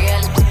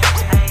 Yeah.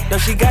 No,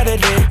 she got it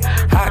lit.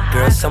 Hot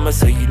girl summer,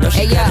 so you know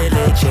she got it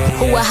lit. Yeah.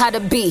 Who a how to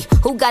be?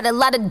 Who got a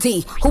lot of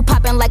D? Who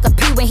poppin' like a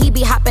P when he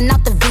be hopping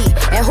out the V?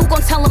 And who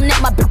gon' tell him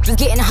that my bitch is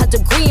getting her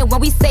degree? And when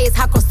we say it's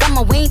hot girl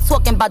summer, we ain't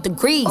talking about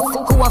degrees.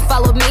 Who won't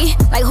follow me?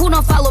 Like who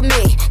don't follow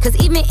me? Cause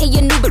even in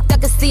your new bitch, I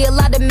can see a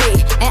lot of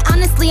me. And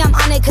honestly, I'm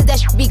on it cause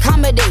that shit be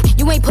comedy.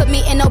 You ain't put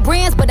me in no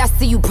brands, but I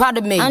see you proud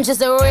of me. I'm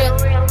just a real,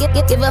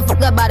 give a fuck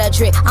about a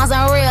trick. I'm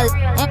some real,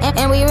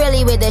 and we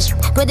really with this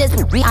shit. Put this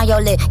on your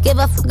lip, give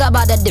a fuck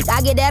about the dick.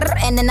 I get that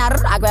and then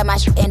I grab my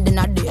shit and then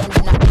I do.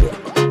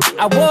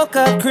 I woke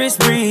up Chris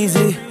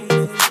Breezy.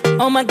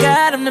 Oh my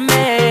God, I'm the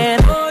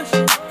man.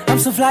 I'm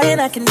so fly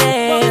and I can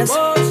dance.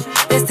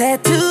 There's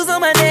tattoos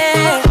on my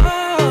neck.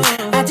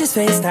 I just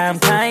FaceTime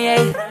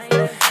Kanye.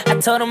 I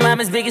told him I'm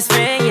his biggest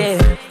fan,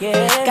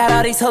 yeah. Got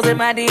all these hoes in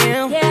my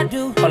DM. Yeah, I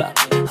do. Hold up.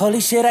 Holy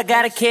shit, I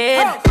got a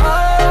kid.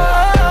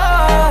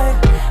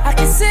 I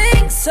can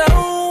sing so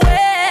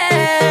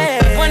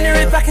well. Wonder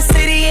if I can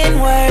say the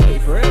N-word.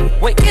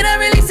 Wait, can I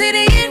really say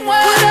the N-word?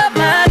 What up,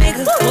 my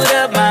nigga? What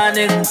up, my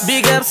nigga?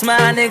 Big ups,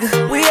 my nigga.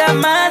 We are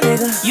my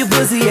nigga. You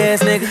pussy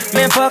ass nigga.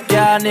 Man, fuck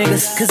y'all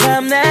niggas. Cause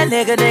I'm that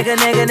nigga. I'm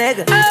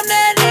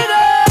that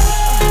nigga.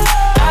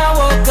 I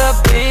woke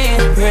up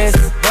in Chris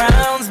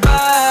Brown's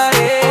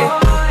body.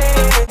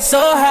 So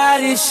how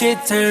this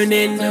shit turned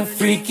into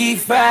Freaky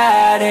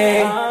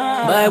Friday.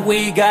 But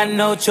we got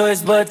no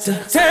choice but to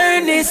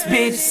turn this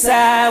bitch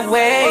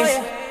sideways.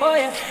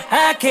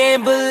 I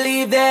can't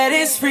believe that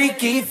it's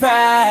Freaky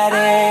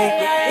Friday.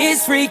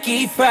 It's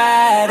Freaky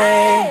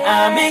Friday.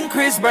 I'm in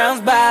Chris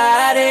Brown's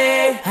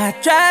body. I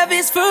drive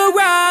his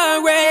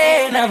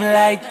Ferrari and I'm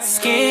like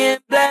skin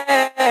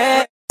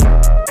black.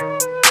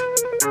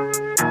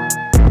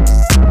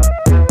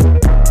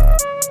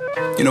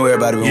 You know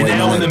everybody been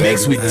waiting on in that, the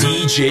mix baby. with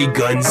DJ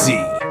Gunzee.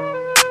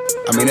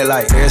 I mean, it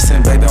like ever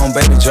since Baby on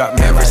Baby drop,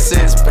 man. Ever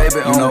since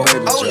Baby You know, on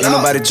Baby drop. ain't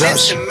nobody drop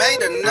shit.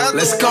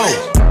 Let's go.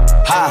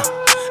 Ha.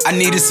 I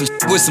needed some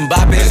with some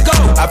bop in it. Let's go.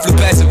 I flew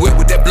past the whip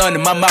with that blunt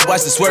in my mouth,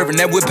 watched it swerving.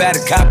 That whip had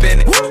a cop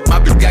in it.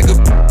 My bitch got good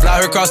fly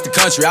her across the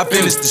country. I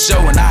finished the show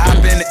and I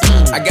hop in it.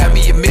 I got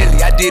me a milli,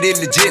 I did it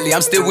legitly.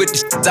 I'm still with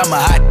the shit, I'm a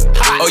hot.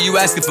 Oh, you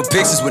asking for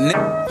pictures with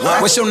nigga?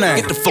 What's your name?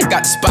 Get the fuck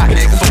out the spot,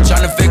 nigga.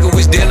 Tryna figure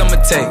which deal I'ma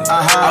take.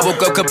 I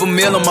woke up, couple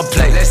meal on my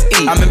plate. Let's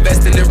eat. I'm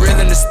investing in real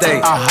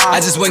estate. I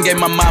just went and gave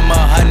my mama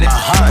 100.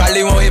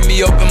 Probably won't hear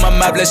me open my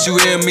mouth, bless you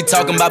hear me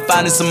talking about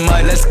finding some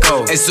money. Let's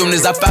go. As soon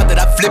as I found that,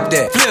 I flipped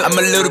that. I'm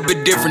a little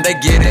bit different, they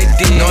get it.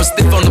 No, I'm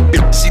stiff on the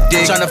bitch, she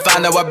dig. Tryna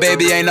find out why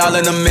baby ain't all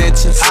in the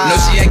mentions. No,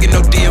 she ain't get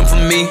no DM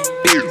from me.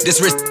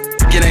 This wrist,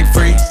 it ain't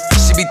free.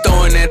 She be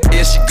throwing that,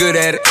 yeah, she good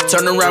at it.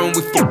 Turn around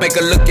when we make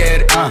her look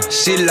at it.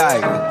 She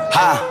like,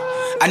 ha.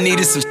 I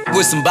needed some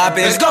with some bop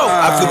in it. Let's go.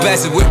 I flew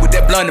past the whip with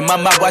that blunt in my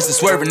mouth, watched it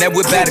swerving. That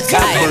whip had a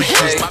cop in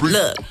it.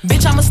 Look,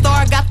 bitch, I'm a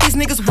star, got these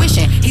niggas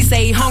wishing. He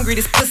say he hungry,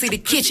 this pussy the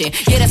kitchen.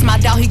 Yeah, that's my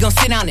dog, he gon'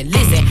 sit down and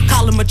listen.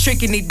 Call him a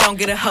trick and he don't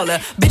get a holler.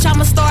 Bitch, I'm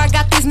a star,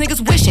 got these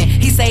niggas wishing.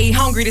 He say he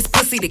hungry, this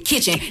pussy the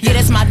kitchen. Yeah,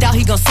 that's my dog,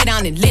 he gon' sit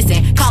down and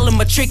listen. Call him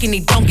a trick and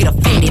he don't get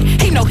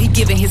offended. He know he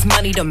giving his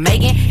money to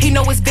Megan. He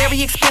know it's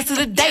very expensive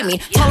to date me.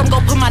 Told him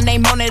go put my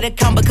name on that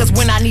account because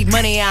when I need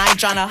money, I ain't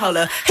tryna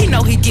holler. He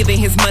know he giving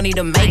his money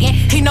to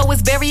Megan. He know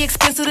it's very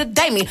expensive to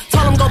date me.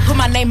 Told him go put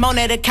my name on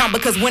that account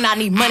because when I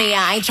need money,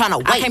 I ain't tryna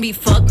wait. I can't be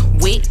fucked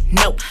with,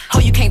 no. Oh,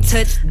 you can't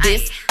touch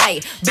this,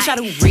 ayy. Bitch, I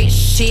do rich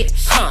shit,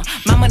 huh?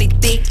 My money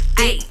thick,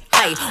 ayy.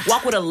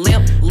 Walk with a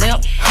limp,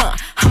 huh?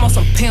 I'm on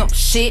some pimp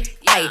shit,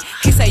 ayy.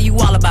 He say you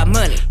all about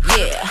money,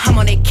 yeah. I'm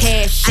on that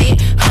cash shit,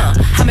 huh?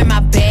 I'm in my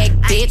bag,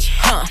 bitch,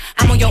 huh?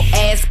 I'm on your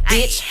ass,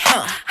 bitch,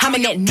 huh? I'm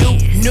in that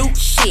new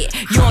shit.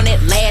 You on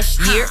that last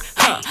year,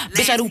 huh?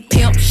 Bitch, I do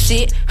pimp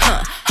shit,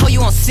 huh? Oh,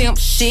 you on simp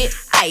shit,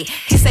 ayy.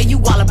 He say you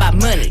all about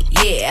money,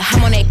 yeah.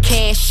 I'm on that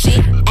cash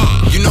shit,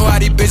 ayy. You know how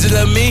these bitches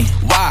love me?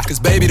 Why? Cause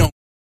baby don't.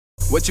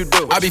 What you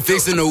do? I be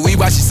fixing the weed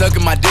while she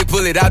sucking my dick,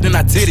 pull it out, then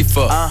I titty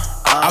fuck.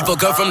 I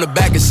fuck her from the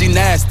back and she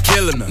nasty,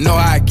 killing her. Know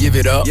how I give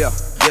it up.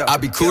 I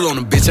be cool on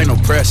them, bitch, ain't no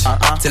pressure.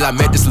 Till I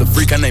met this little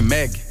freak, her name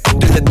Maggie.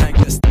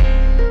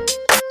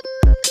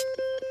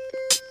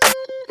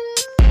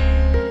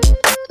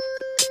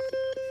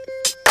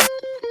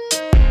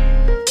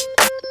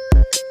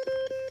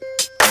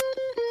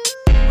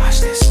 Watch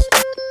this.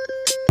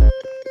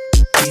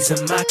 These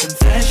are my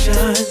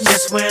confessions.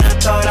 Just when I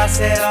thought I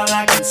said all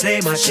I can say,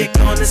 my chick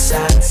on the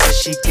side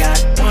says she got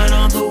one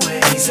on the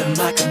way. These are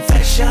my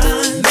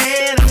confessions.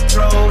 Man, I'm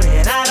thrown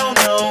and I don't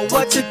know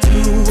what to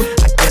do.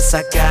 I guess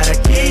I gotta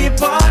give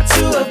part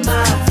 2 of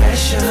my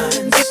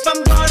confessions. If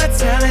I'm gonna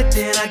tell it,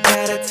 then I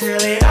gotta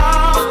tell it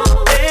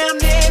all. Damn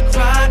near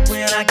cried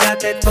when I got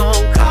that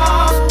phone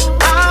call.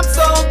 I'm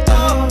so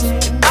thrown,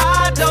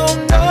 I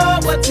don't know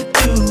what to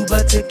do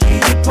but to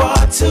give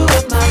part 2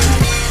 of my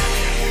life.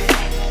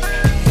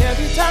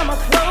 Every time I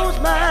close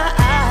my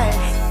eyes,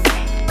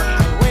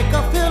 I wake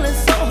up feeling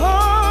so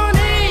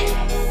horny.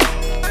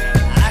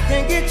 I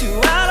can't get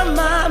you out of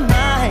my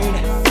mind.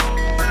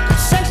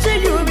 Sex to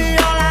you be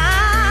all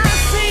I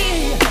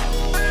see.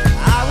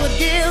 I would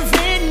give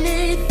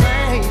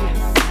anything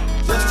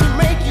just to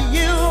make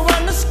you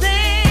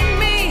understand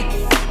me.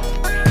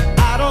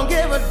 I don't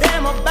give a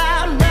damn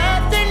about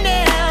nothing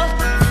else.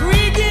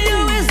 Freaking you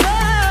is all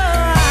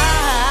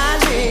I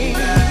need.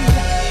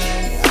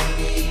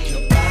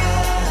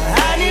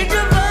 I need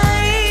your body.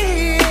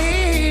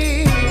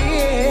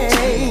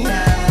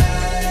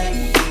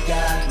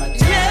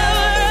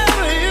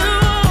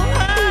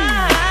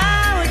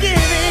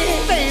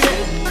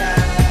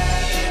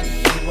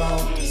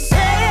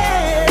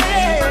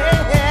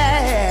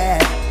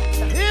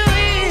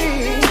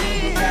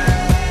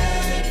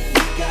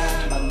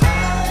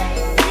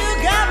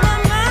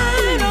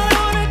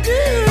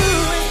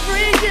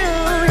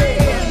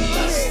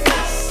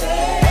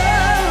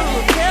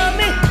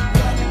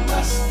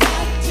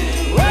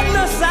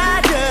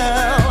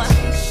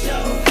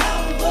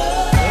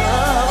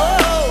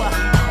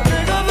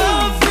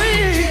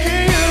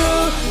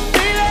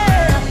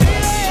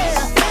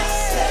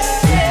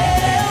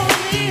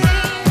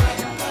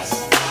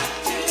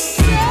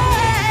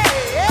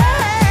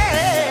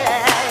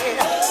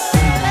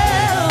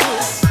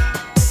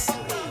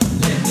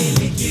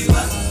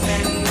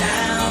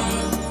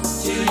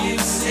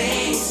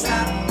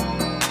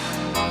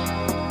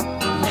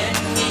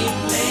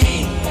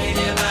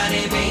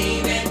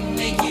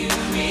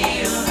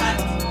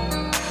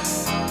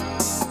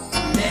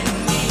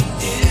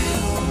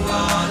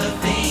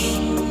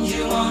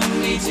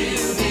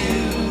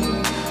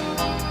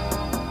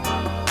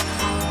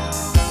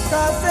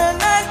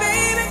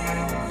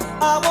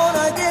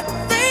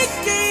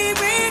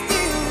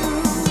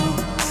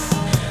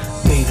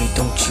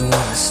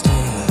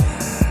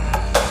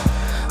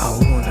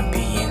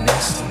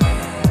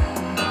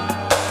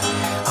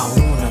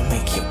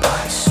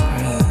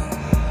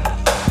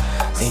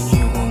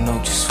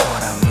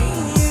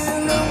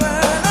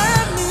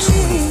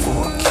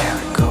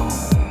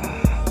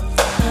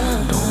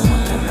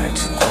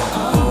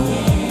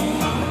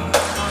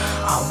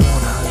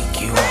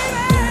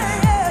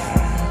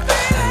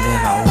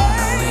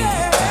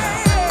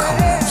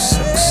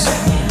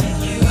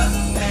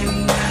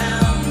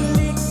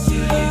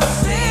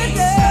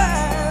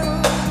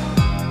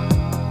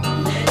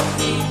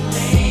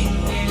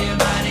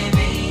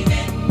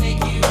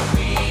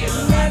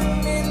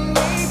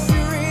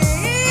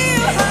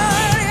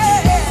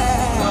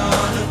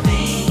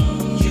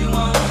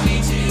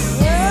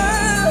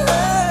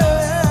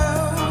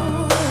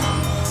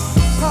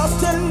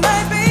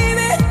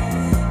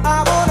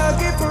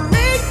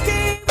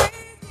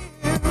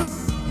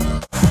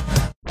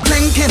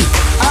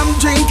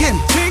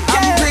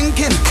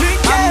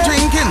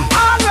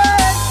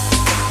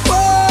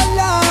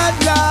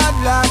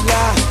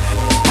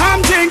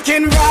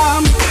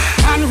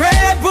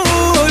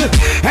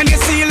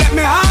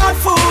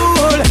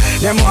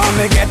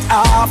 me get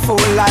awful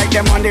like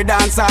them on the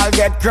dance, I'll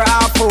get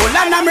grappled.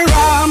 And I'm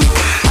rum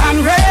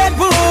and Red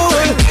Bull,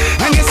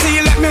 and you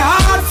see, let me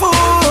heart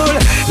full.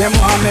 Them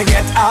want me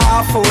get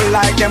awful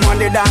like them on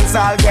the dance,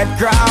 I'll get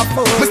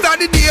grappled. We start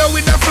the day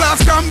with a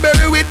flask,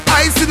 cranberry with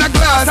ice in a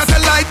glass.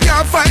 Satellite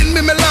can't find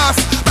me, me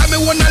lost. Buy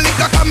me one a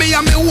liquor, cause me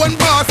and me one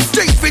boss.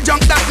 Drink for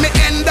junk that me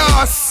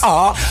endorse.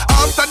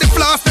 After the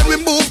flask, then we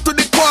move to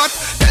the quart.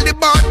 Tell the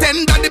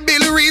bartender the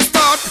bill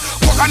restart.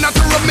 Coconut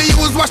rub me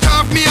use, wash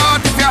off me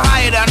heart. If you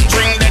hide and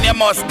drink, then you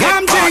must get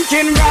I'm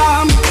drinking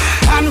rum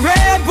and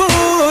Red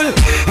Bull,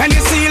 and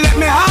you see, let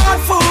me heart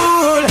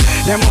full.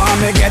 Them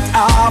want me get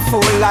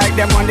awful like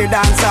them on the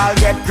dance, I'll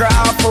get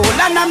grappled.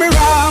 And I'm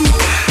rum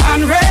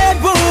and Red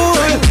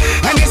Bull,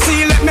 and you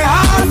see, let me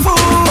heart full.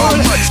 How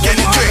much can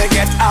you drink? Me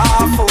get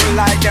awful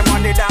like them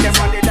on the dance,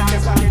 on the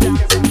dance, on the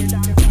dance.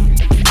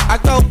 I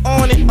go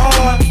on and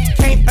on,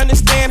 can't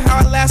understand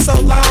how I last so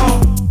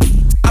long.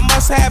 I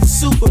must have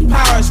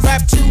superpowers,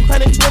 rap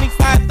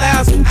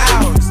 225,000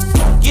 hours.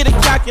 Get a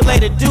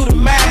calculator, do the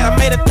math. I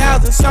made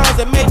 1,000 songs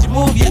that made you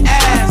move your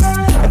ass.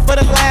 And for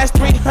the last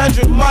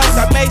 300 months,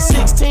 I made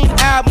 16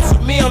 albums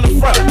with me on the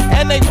front,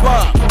 and they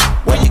bump.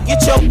 Where you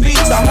get your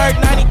beats? I heard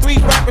 93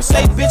 rappers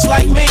say bitch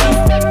like me.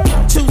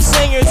 2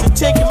 singers and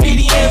 10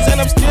 comedians, and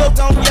I'm still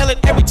gon' yell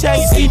it every time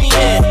you see me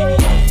in.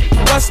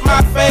 What's my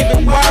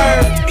favorite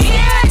word?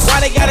 Why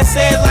they gotta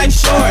say it like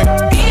short?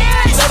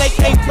 You know they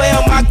can't play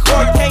on my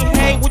court, can't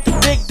hang with the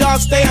big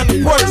dogs, stay on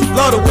the porch.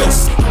 Blow the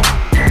whistle.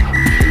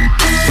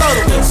 Blow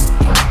the whistle.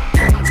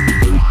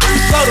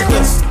 Blow the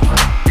whistle.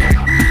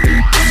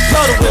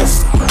 Blow the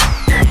whistle.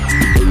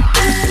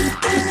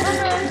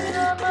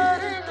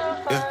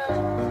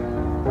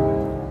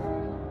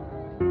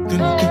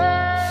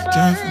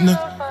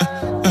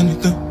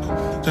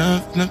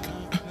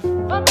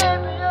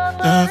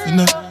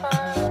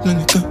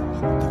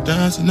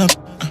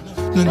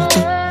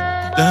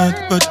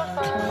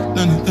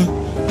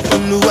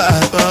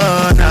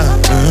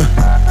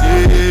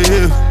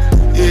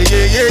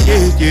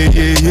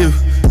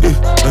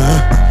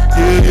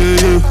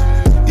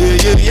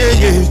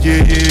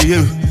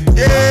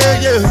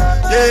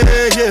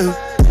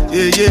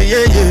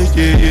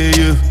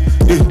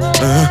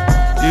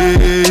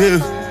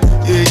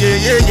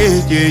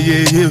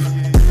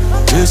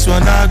 This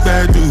one I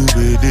better do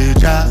with the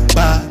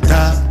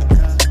jabata.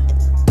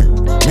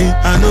 Me,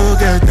 I no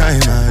get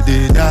time, I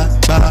did that,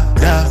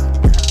 bada.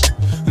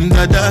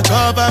 Dada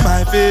cover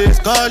my face,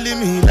 calling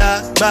me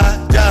like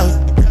bada.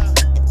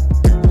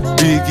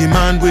 Biggie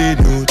man, we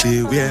know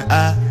they wear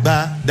a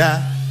bada.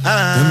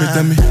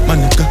 Tell me, my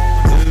nigga,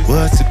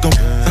 what's it gon'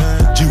 be?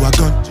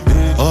 G-Wagon,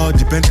 all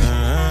the Bentley,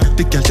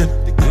 the girl them,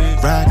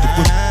 ride the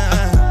whip.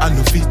 I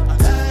no fit,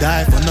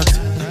 die for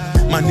nothing.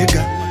 My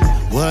nigga,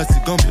 what's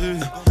it gon' be?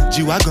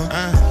 G-Wagon,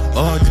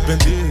 all the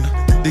Bentley,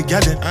 the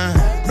girl them,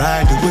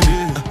 ride the whip.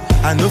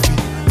 I no fit,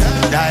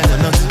 die for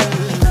nothing.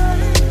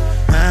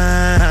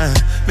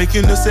 Make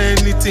you no say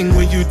anything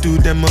when you do,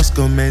 they must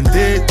commend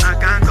it. I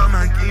can't come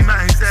and keep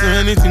myself. So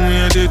anything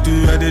when you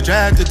do, I they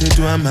try to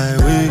do on my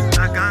way.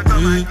 I can't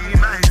come and keep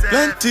myself.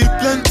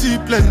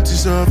 Plenty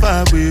so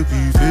far we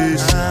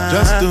face.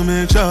 Just to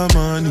make sure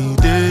money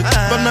day.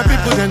 But my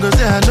people then go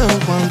say I know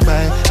one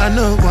buy, I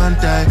know one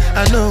die,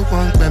 I know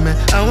one payment.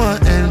 I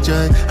want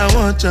enjoy, I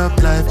want job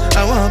life,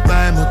 I want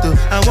buy motor,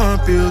 I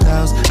want build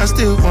house, I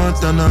still want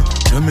to know.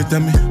 Tell me,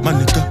 my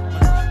nigga,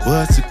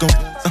 what's it gon' be?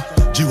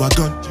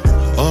 G-Wagon,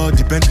 all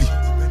the Bentley,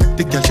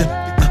 the girl them,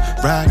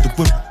 ride the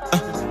whip.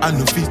 I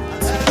no fit,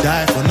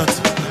 die for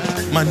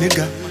nothing. My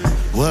nigga,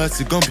 what's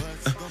it gon' be?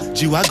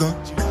 G-Wagon,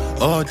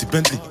 all the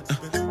Bentley,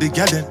 the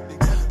girl them,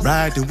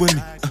 ride the with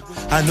me.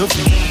 I no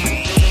fit,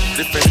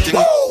 different thing.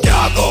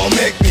 Y'all gon'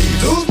 make me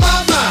lose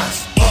my mind.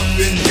 Up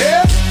in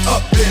here,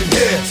 up in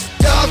here.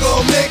 Y'all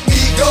gon' make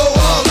me go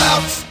all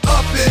out.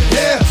 Up in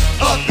here,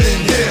 up in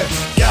here.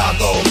 Y'all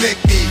gon'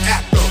 make me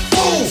act a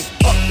fool.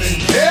 Up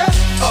in here,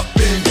 up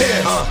in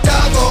here.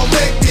 Y'all gon'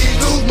 make me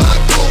lose my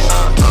cool.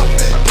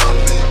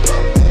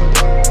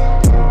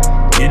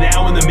 You're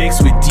now in the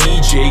mix with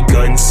DJ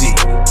Gunzee.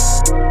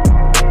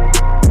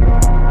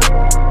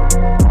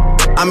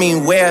 I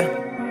mean, where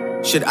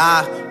should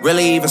I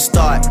really even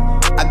start?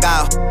 I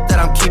got that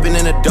I'm keeping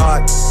in the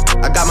dark.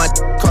 I got my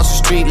across the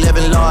street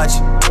living large.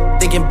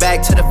 Thinking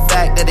back to the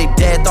fact that they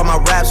dead, thought my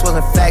raps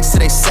wasn't facts till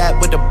they sat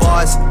with the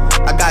bars.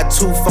 I got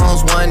 2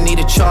 phones, one need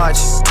a charge.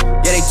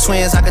 Yeah, they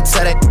twins, I could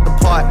tell they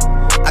apart.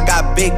 I got big